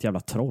aldrig vara ett jävla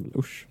troll,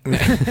 usch.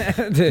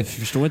 Jag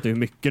förstår inte hur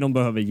mycket de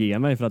behöver ge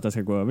mig för att jag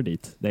ska gå över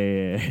dit. Det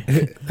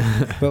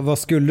är... Vad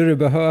skulle du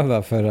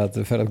behöva för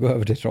att gå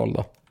över till troll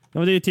då? Ja,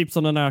 men det är ju typ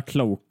som den där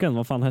cloaken.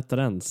 Vad fan hette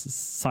den?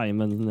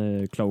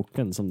 Simon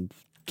cloaken som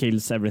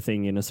kills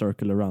everything in a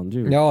circle around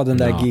you. Ja, den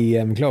där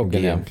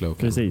GM-cloaken. GM-cloaken.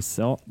 Precis,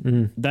 ja.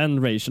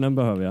 Den rationen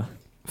behöver jag.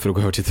 För att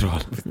gå över till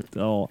troll?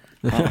 Ja,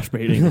 annars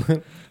blir det inget.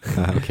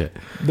 Okay.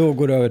 Då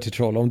går du över till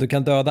troll. Om du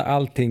kan döda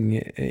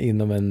allting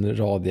inom en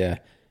radie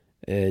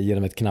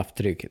genom ett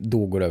knapptryck,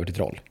 då går du över till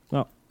troll.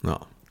 Ja,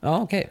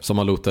 okej. Okay. Som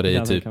man lotar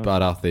i typ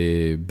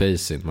Arathi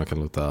Basin. Man kan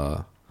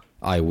lota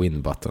I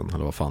win button,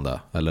 eller vad fan det är.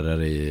 Eller är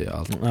det i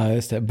allt? Ja,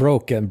 just det.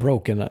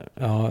 Broken.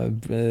 Ja,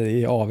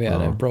 i AV är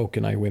det.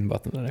 Broken I win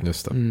button. Är det.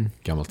 Just det.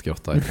 Gammalt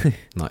grotta.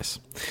 Nice.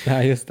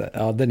 Ja, just det.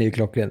 Ja, den är ju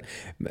klockren.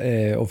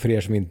 Och för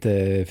er som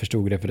inte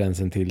förstod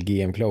referensen till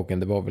GM-cloaken,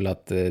 det var väl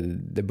att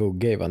det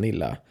buggade i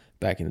Vanilla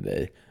back in the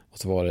day. Och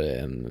så var det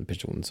en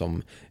person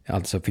som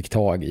alltså fick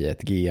tag i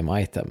ett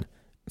GM-item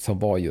som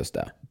var just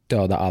det.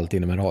 Döda allt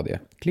inom en radie.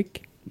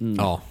 Klick.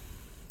 Ja,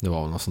 det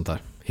var något sånt där.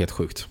 Helt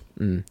sjukt.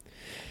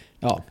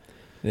 Ja,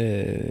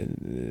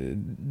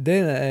 det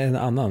är en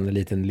annan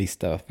liten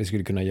lista vi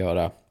skulle kunna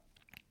göra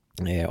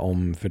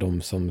om för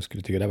de som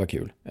skulle tycka det var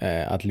kul.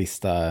 Att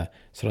lista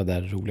sådana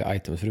där roliga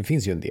items, för det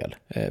finns ju en del.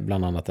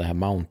 Bland annat det här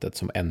mountet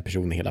som en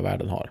person i hela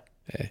världen har.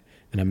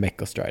 Den här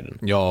mecha-striden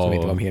som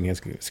inte var meningen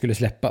skulle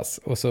släppas.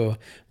 Och så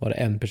var det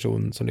en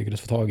person som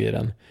lyckades få tag i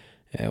den.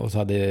 Och så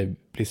hade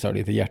Blizzard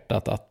lite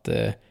hjärtat att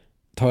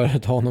ta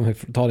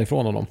det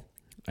ifrån honom.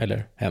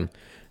 Eller hen.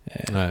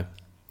 Nej.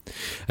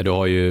 Du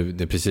har ju,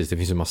 det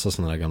finns ju massa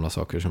sådana gamla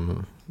saker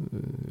som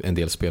en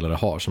del spelare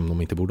har som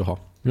de inte borde ha.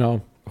 Ja,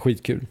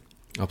 skitkul.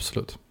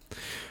 Absolut.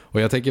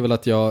 Och jag tänker väl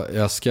att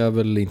jag ska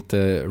väl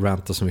inte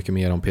ranta så mycket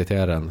mer om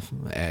PTR:en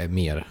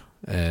mer.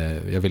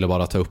 Jag ville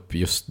bara ta upp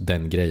just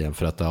den grejen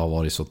för att det har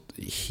varit så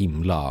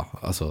himla,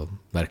 alltså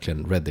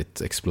verkligen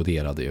Reddit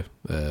exploderade ju.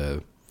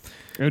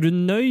 Är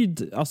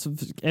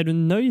du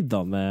nöjd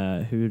då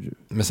med hur...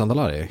 Med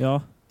Sandalari?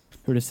 Ja,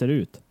 hur det ser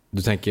ut.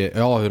 Du tänker, det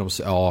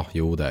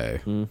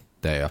är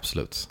det är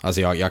absolut.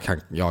 Alltså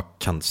jag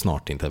kan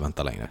snart inte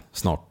vänta längre.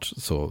 Snart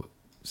så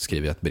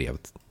skriver jag ett brev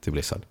till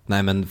Blizzard.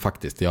 Nej, men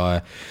faktiskt,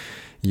 jag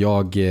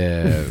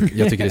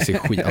tycker det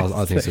ser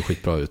allting ser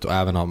skitbra ut. Och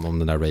även om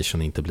den där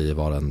ration inte blir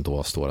vad den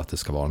då står att det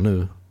ska vara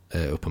nu,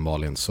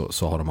 uppenbarligen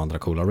så har de andra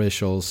coola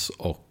racials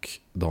och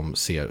de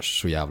ser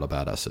så jävla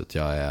badass ut.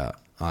 Jag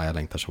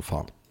längtar så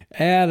fan.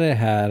 Är det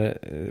här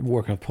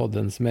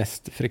Warcraft-poddens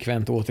mest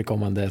frekvent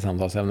återkommande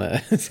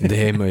samtalsämne?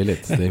 Det är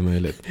möjligt.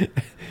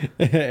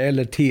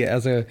 Eller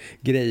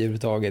grejer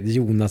överhuvudtaget.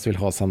 Jonas vill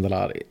ha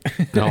Sandalari.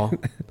 Ja,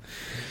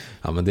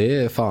 men det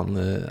är fan...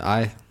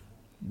 nej.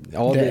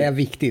 Ja, det är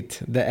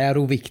viktigt. Det är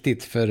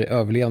oviktigt för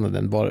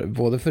överlevnaden.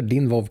 Både för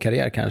din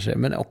WoW-karriär kanske,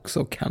 men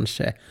också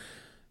kanske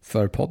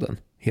för podden.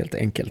 Helt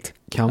enkelt.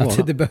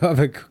 Att det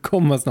behöver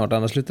komma snart,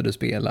 annars slutar du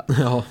spela.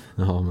 Ja,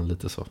 men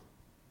lite så.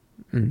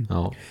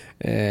 Ja.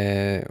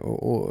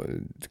 Och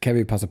kan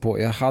vi passa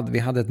på, vi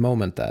hade ett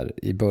moment där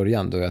i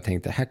början då jag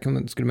tänkte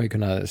här skulle man ju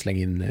kunna slänga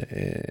in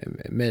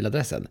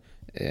mailadressen,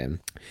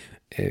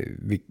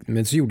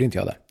 men så gjorde inte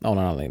jag det av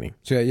någon anledning,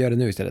 så jag gör det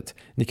nu istället.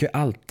 Ni kan ju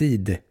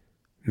alltid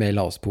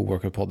mejla oss på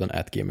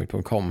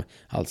workoutpodden@gmail.com,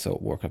 alltså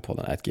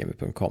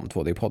workoutpodden@gmail.com,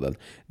 2D-podden.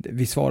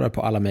 Vi svarar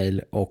på alla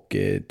mejl och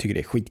tycker det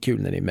är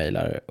skitkul när ni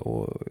mejlar,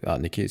 och ja,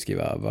 ni kan ju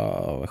skriva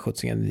vad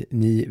skjutsingen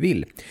ni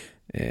vill.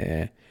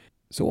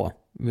 Så,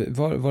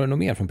 var det något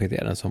mer från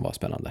PTR som var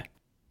spännande?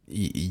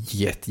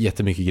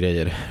 Jättemycket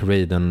grejer.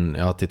 Raiden,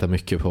 jag har tittat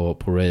mycket på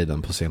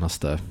Raiden på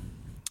senaste.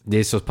 Det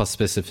är så pass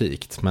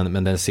specifikt,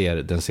 men den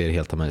ser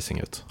helt amazing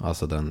ut.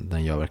 Alltså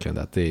den gör verkligen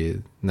det. Det är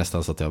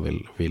nästan så att jag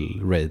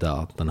vill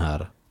raida den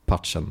här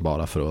patchen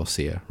bara för att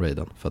se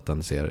Raiden, för att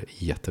den ser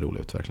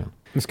jätterolig ut verkligen.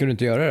 Men ska du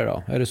inte göra det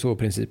då? Är det så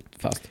princip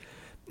fast?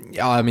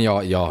 Ja,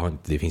 men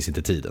det finns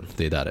inte tiden.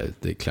 Det är där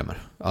det klämmer.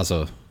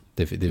 Alltså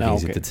det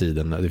finns inte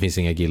tiden. Det finns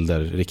inga gilder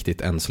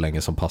riktigt än så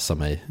länge som passar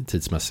mig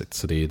tidsmässigt.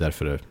 Så det är ju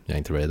därför jag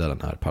inte raidar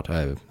den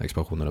här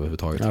expansionen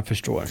överhuvudtaget. Jag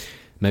förstår.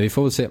 Men vi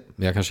får väl se.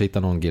 Jag kanske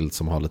hittar någon guild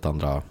som har lite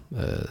andra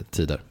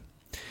tider.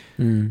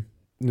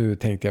 Nu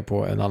tänkte jag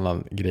på en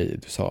annan grej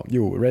du sa.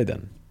 Jo,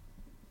 Raiden.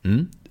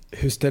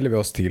 Hur ställer vi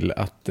oss till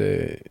att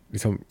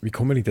vi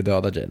kommer inte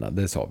döda Jaina,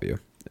 det sa vi ju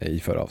i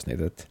förra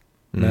avsnittet.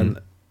 Men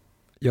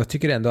jag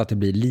tycker ändå att det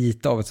blir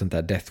lite av ett sånt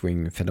där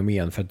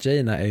Deathwing-fenomen, för att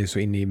Jaina är ju så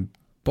inne i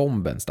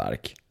bomben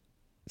stark.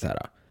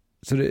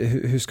 Så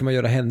hur ska man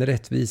göra henne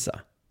rättvisa?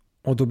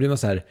 Och då blir man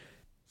så här,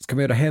 ska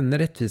man göra henne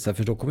rättvisa,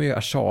 för då kommer ju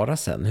Ashara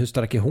sen. Hur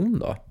stark är hon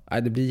då?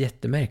 Det blir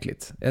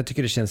jättemärkligt. Jag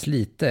tycker det känns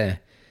lite...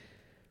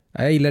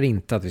 Jag gillar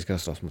inte att vi ska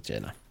slåss mot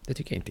Jaina. Det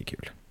tycker jag inte är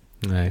kul.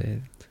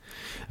 Nej.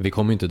 Vi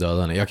kommer ju inte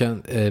döda henne. Jag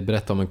kan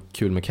berätta om en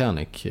kul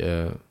mechanic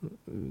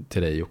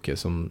till dig, Jocke,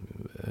 som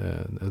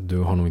du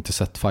har nog inte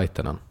sett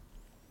fighten än.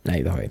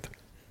 Nej, det har jag inte.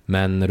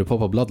 Men när du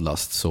poppar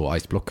Bloodlust så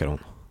iceblockar hon.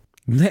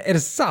 Nej, är det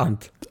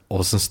sant?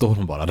 Och sen står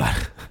hon bara där.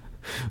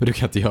 Och du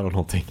kan inte göra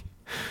någonting.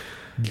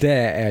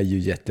 Det är ju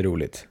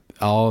jätteroligt.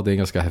 Ja, det är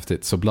ganska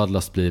häftigt. Så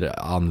Bloodlust blir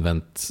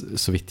använt,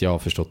 så vitt jag har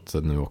förstått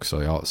nu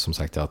också. Som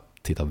sagt, jag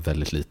tittar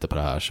väldigt lite på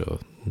det här, så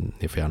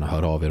ni får gärna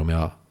höra av er om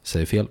jag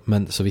säger fel.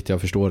 Men så vitt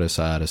jag förstår det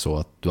så är det så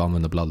att du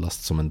använder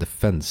Bloodlust som en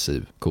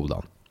defensiv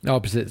cooldown.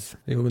 Ja, precis.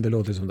 Jo, men det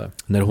låter som det.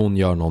 När hon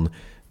gör någon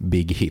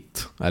big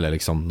hit, eller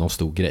liksom någon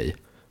stor grej,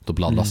 då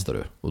bloodlastar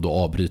du och då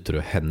avbryter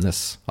du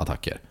hennes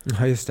attacker.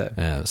 Ja, just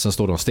det. Sen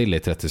står de still i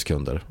 30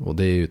 sekunder och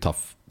det är ju tough.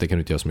 Det kan du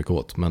inte göra så mycket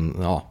åt, men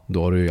ja,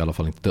 då har du i alla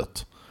fall inte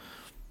dött.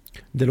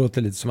 Det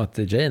låter lite som att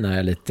Jaina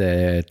är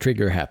lite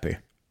trigger happy.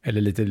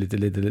 Eller lite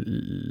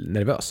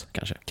nervös,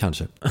 kanske.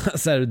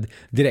 Så här,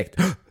 direkt.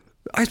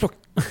 Iceblock!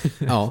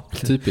 Ja,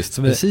 typiskt.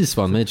 Precis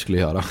vad en mage skulle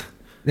göra.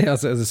 Det är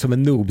alltså som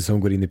en noob som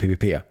går in i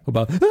PvP och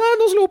bara, de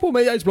slår på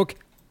mig, iceblock!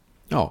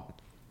 Ja.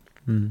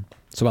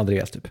 Som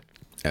Andreas typ.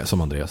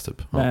 Som Andreas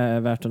typ. Ja.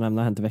 Värt att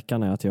nämna hänt i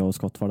veckan är att jag och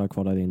Scott var där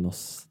kvalade in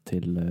oss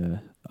till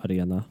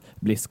Arena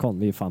BlizzCon.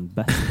 Vi är fan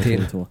bäst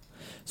till 2.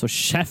 Så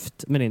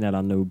käft med din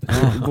jävla noob.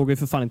 Du vågar ju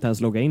för fan inte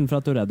ens logga in för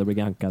att du är rädd att bli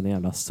gankad, din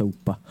jävla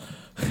sopa.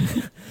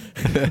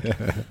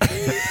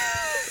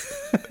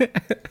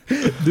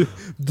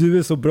 Du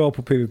är så bra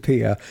på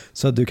PvP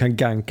så att du kan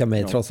ganka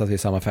mig trots att vi är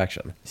samma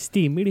faction.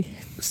 Stämmer det?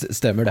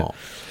 Stämmer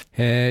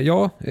det.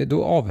 Ja.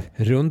 Då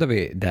avrundar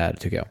vi där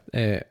tycker jag.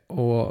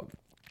 Och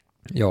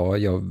ja,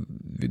 jag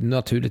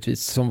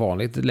naturligtvis som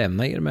vanligt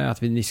lämnar er med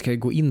att ni ska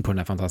gå in på den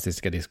här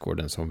fantastiska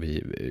Discorden som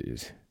vi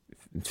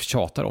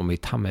tjatar om i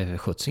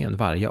tammeskjutsingen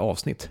varje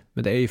avsnitt.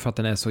 Men det är ju för att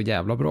den är så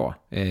jävla bra.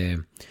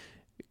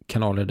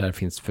 Kanaler där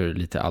finns för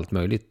lite allt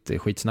möjligt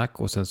skitsnack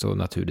och sen så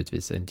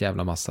naturligtvis en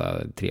jävla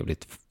massa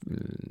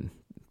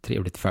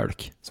trevligt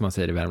folk, som man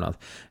säger i Värmland,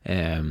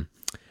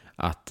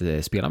 att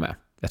spela med.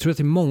 Jag tror att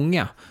det är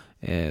många,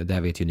 det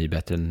här vet ju ni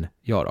bättre än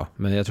jag då,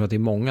 men jag tror att det är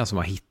många som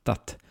har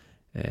hittat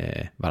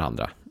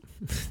varandra.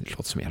 Det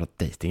låter som en jävla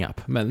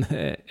dating-app, men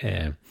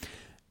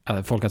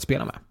folk att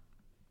spela med,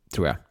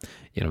 tror jag,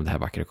 genom det här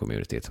vackra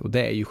communityt. Och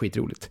det är ju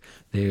skitroligt.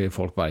 Det är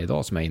folk varje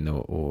dag som är inne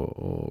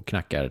och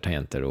knackar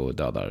tangenter och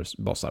dödar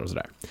bossar och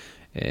sådär.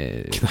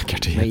 Knackar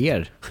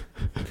tangenter?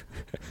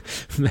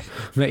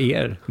 Med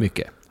er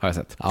mycket, har jag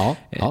sett.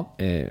 Ja.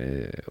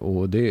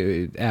 Och det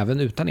är även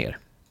utan er.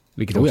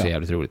 Vilket också är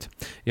jävligt roligt.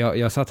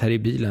 Jag satt här i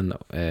bilen.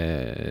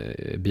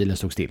 Bilen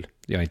stod still.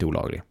 Jag är inte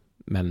olaglig.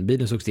 Men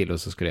bilen stod still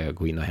och så skulle jag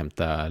gå in och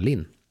hämta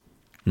Linn.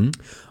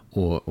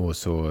 Och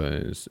så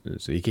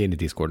gick jag in i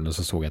Discorden och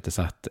så såg jag att det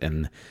satt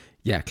en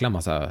jäkla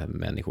massa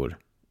människor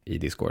i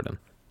Discorden.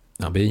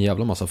 Ja, det blir en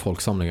jävla massa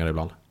folksamlingar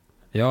ibland.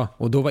 Ja,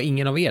 och då var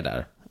ingen av er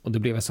där. Och då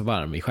blev jag så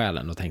varm i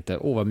själen och tänkte,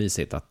 vad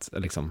mysigt att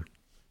liksom,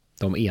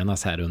 de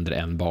enas här under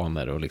en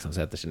banor och liksom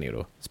sätter sig ner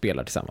och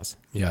spelar tillsammans.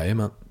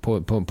 Jajamän.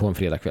 På en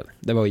fredagkväll.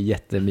 Det var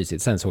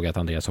jättemysigt. Sen såg jag att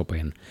Andreas hoppade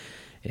in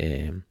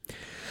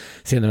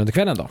senare under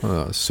kvällen då.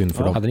 Ja, synd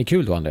för dem. Hade ni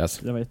kul då, Andreas?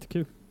 Det var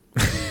jättekul.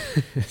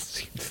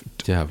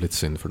 Jävligt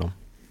synd för dem.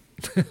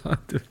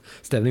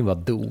 Stämningen bara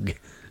dog.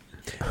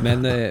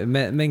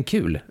 Men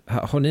kul.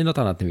 Har ni något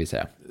annat ni vill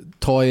säga?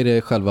 Ta er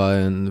det själva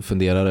en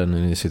funderare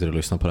när ni sitter och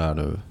lyssnar på det här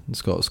nu.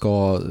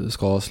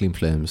 Ska Slim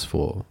Flames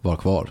få vara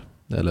kvar?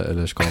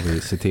 Eller ska vi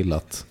se till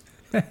att...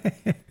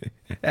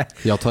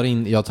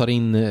 Jag tar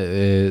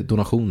in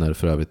donationer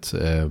för övrigt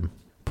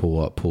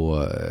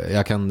på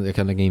jag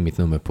kan lägga in mitt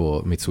nummer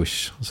på mitt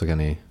Swish, så kan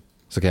ni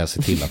så kan jag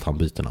se till att han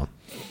byter namn.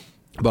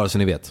 Bara så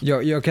ni vet.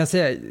 Jag kan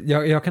säga,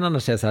 jag kan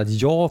annars säga så här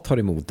att jag tar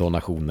emot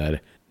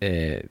donationer,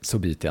 så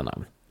byter jag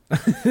namn.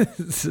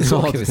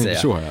 Så kan vi säga.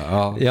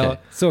 Ja, okay. Ja,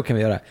 så kan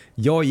vi göra.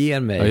 Jag ger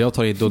mig. Ja, jag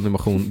tar in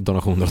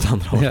donationer åt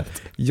andra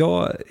hållet.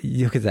 Jag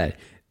kan säga,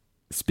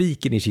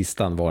 spiken i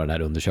kistan var den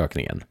här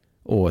undersökningen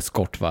och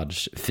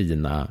Skortvards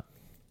fina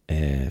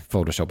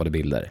photoshoppade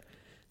bilder.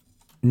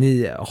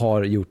 Ni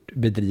har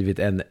bedrivit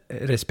en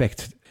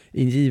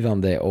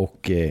respektingivande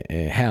och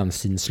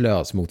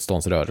hänsynslös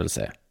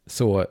motståndsrörelse.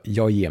 Så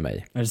jag ger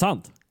mig. Är det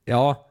sant?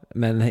 Ja,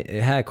 men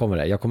här kommer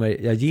det.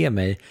 Jag ger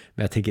mig,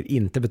 men jag tänker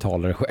inte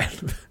betala det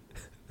själv.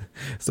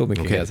 Så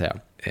mycket kan jag säga.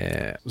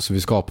 Så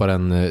vi skapar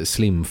en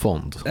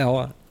slimfond.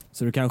 Ja.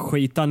 Så du kan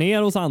skita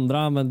ner hos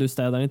andra, men du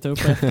städar inte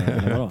upp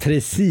efter.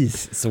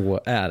 Precis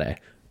så är det.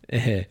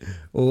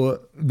 Och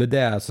med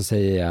det så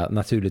säger jag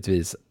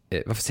naturligtvis.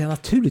 Varför säger jag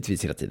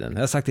naturligtvis hela tiden? Jag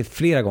har sagt det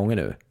flera gånger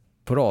nu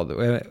på rad.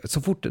 Och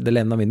så fort det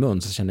lämnar min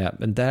mun så känner jag,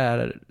 men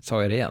där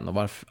sa jag det igen. Och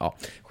varför? Ja,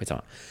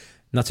 skitsamma.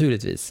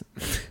 Naturligtvis.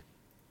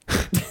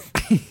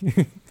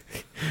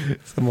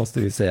 Så måste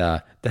vi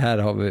säga, det här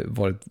har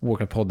varit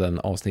Walker-podden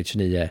avsnitt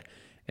 29.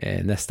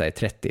 Nästa är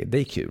 30. Det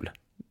är kul.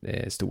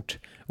 Stort.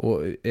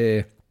 Och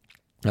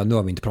ja, nu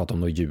har vi inte pratat om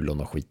någon jul och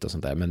någon skit och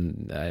sånt där,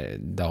 men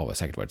det har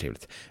säkert varit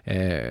trevligt.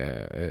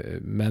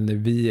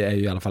 Men vi är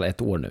ju i alla fall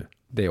 1 år nu.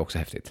 Det är också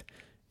häftigt.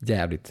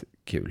 Jävligt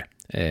kul.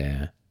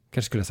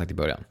 Kanske skulle jag sagt i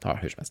början. Ja,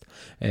 hur som helst.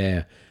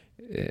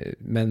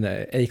 Men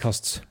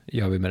Acast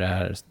gör vi med det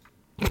här.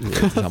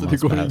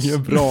 Det går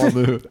inget bra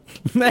nu.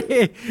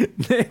 nej,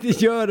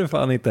 det gör det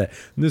fan inte.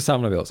 Nu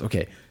samlar vi oss.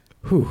 Okej.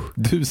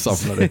 Du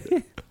samlar dig.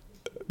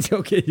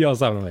 Okej, jag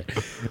samlar mig.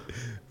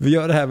 Vi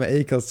gör det här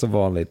med Acast som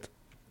vanligt.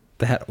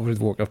 Det här året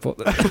vågar på.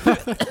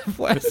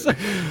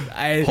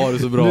 Nej, ha det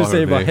så bra. Nu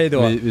säger bara hej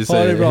då. Vi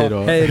säger ha det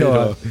bra. Hej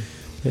då.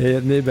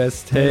 Hej, ni är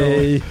bäst.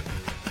 Hej.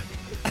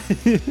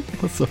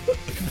 Alltså,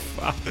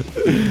 fan.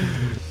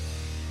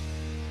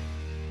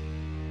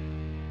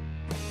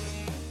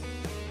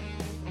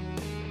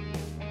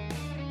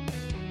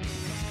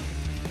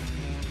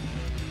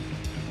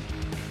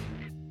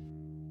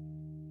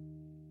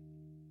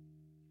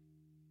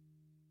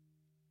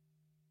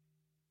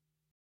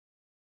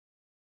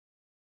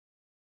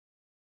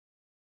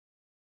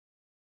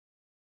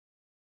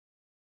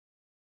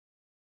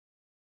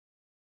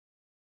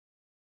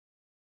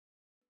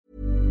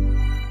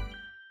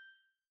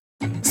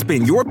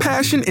 Spin your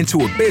passion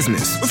into a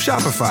business with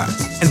Shopify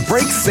and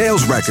break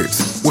sales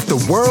records with the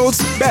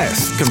world's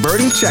best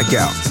converting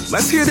checkout.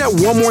 Let's hear that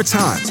one more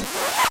time.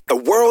 The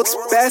world's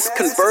best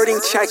converting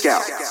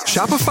checkout.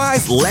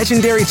 Shopify's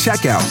legendary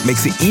checkout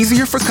makes it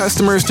easier for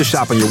customers to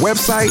shop on your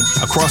website,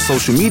 across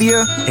social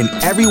media, and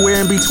everywhere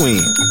in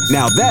between.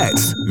 Now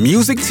that's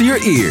music to your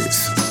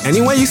ears.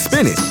 Any way you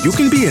spin it, you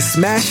can be a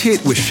smash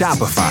hit with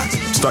Shopify.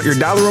 Start your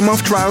 $1 a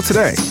month trial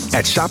today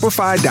at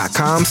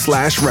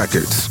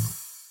shopify.com/records.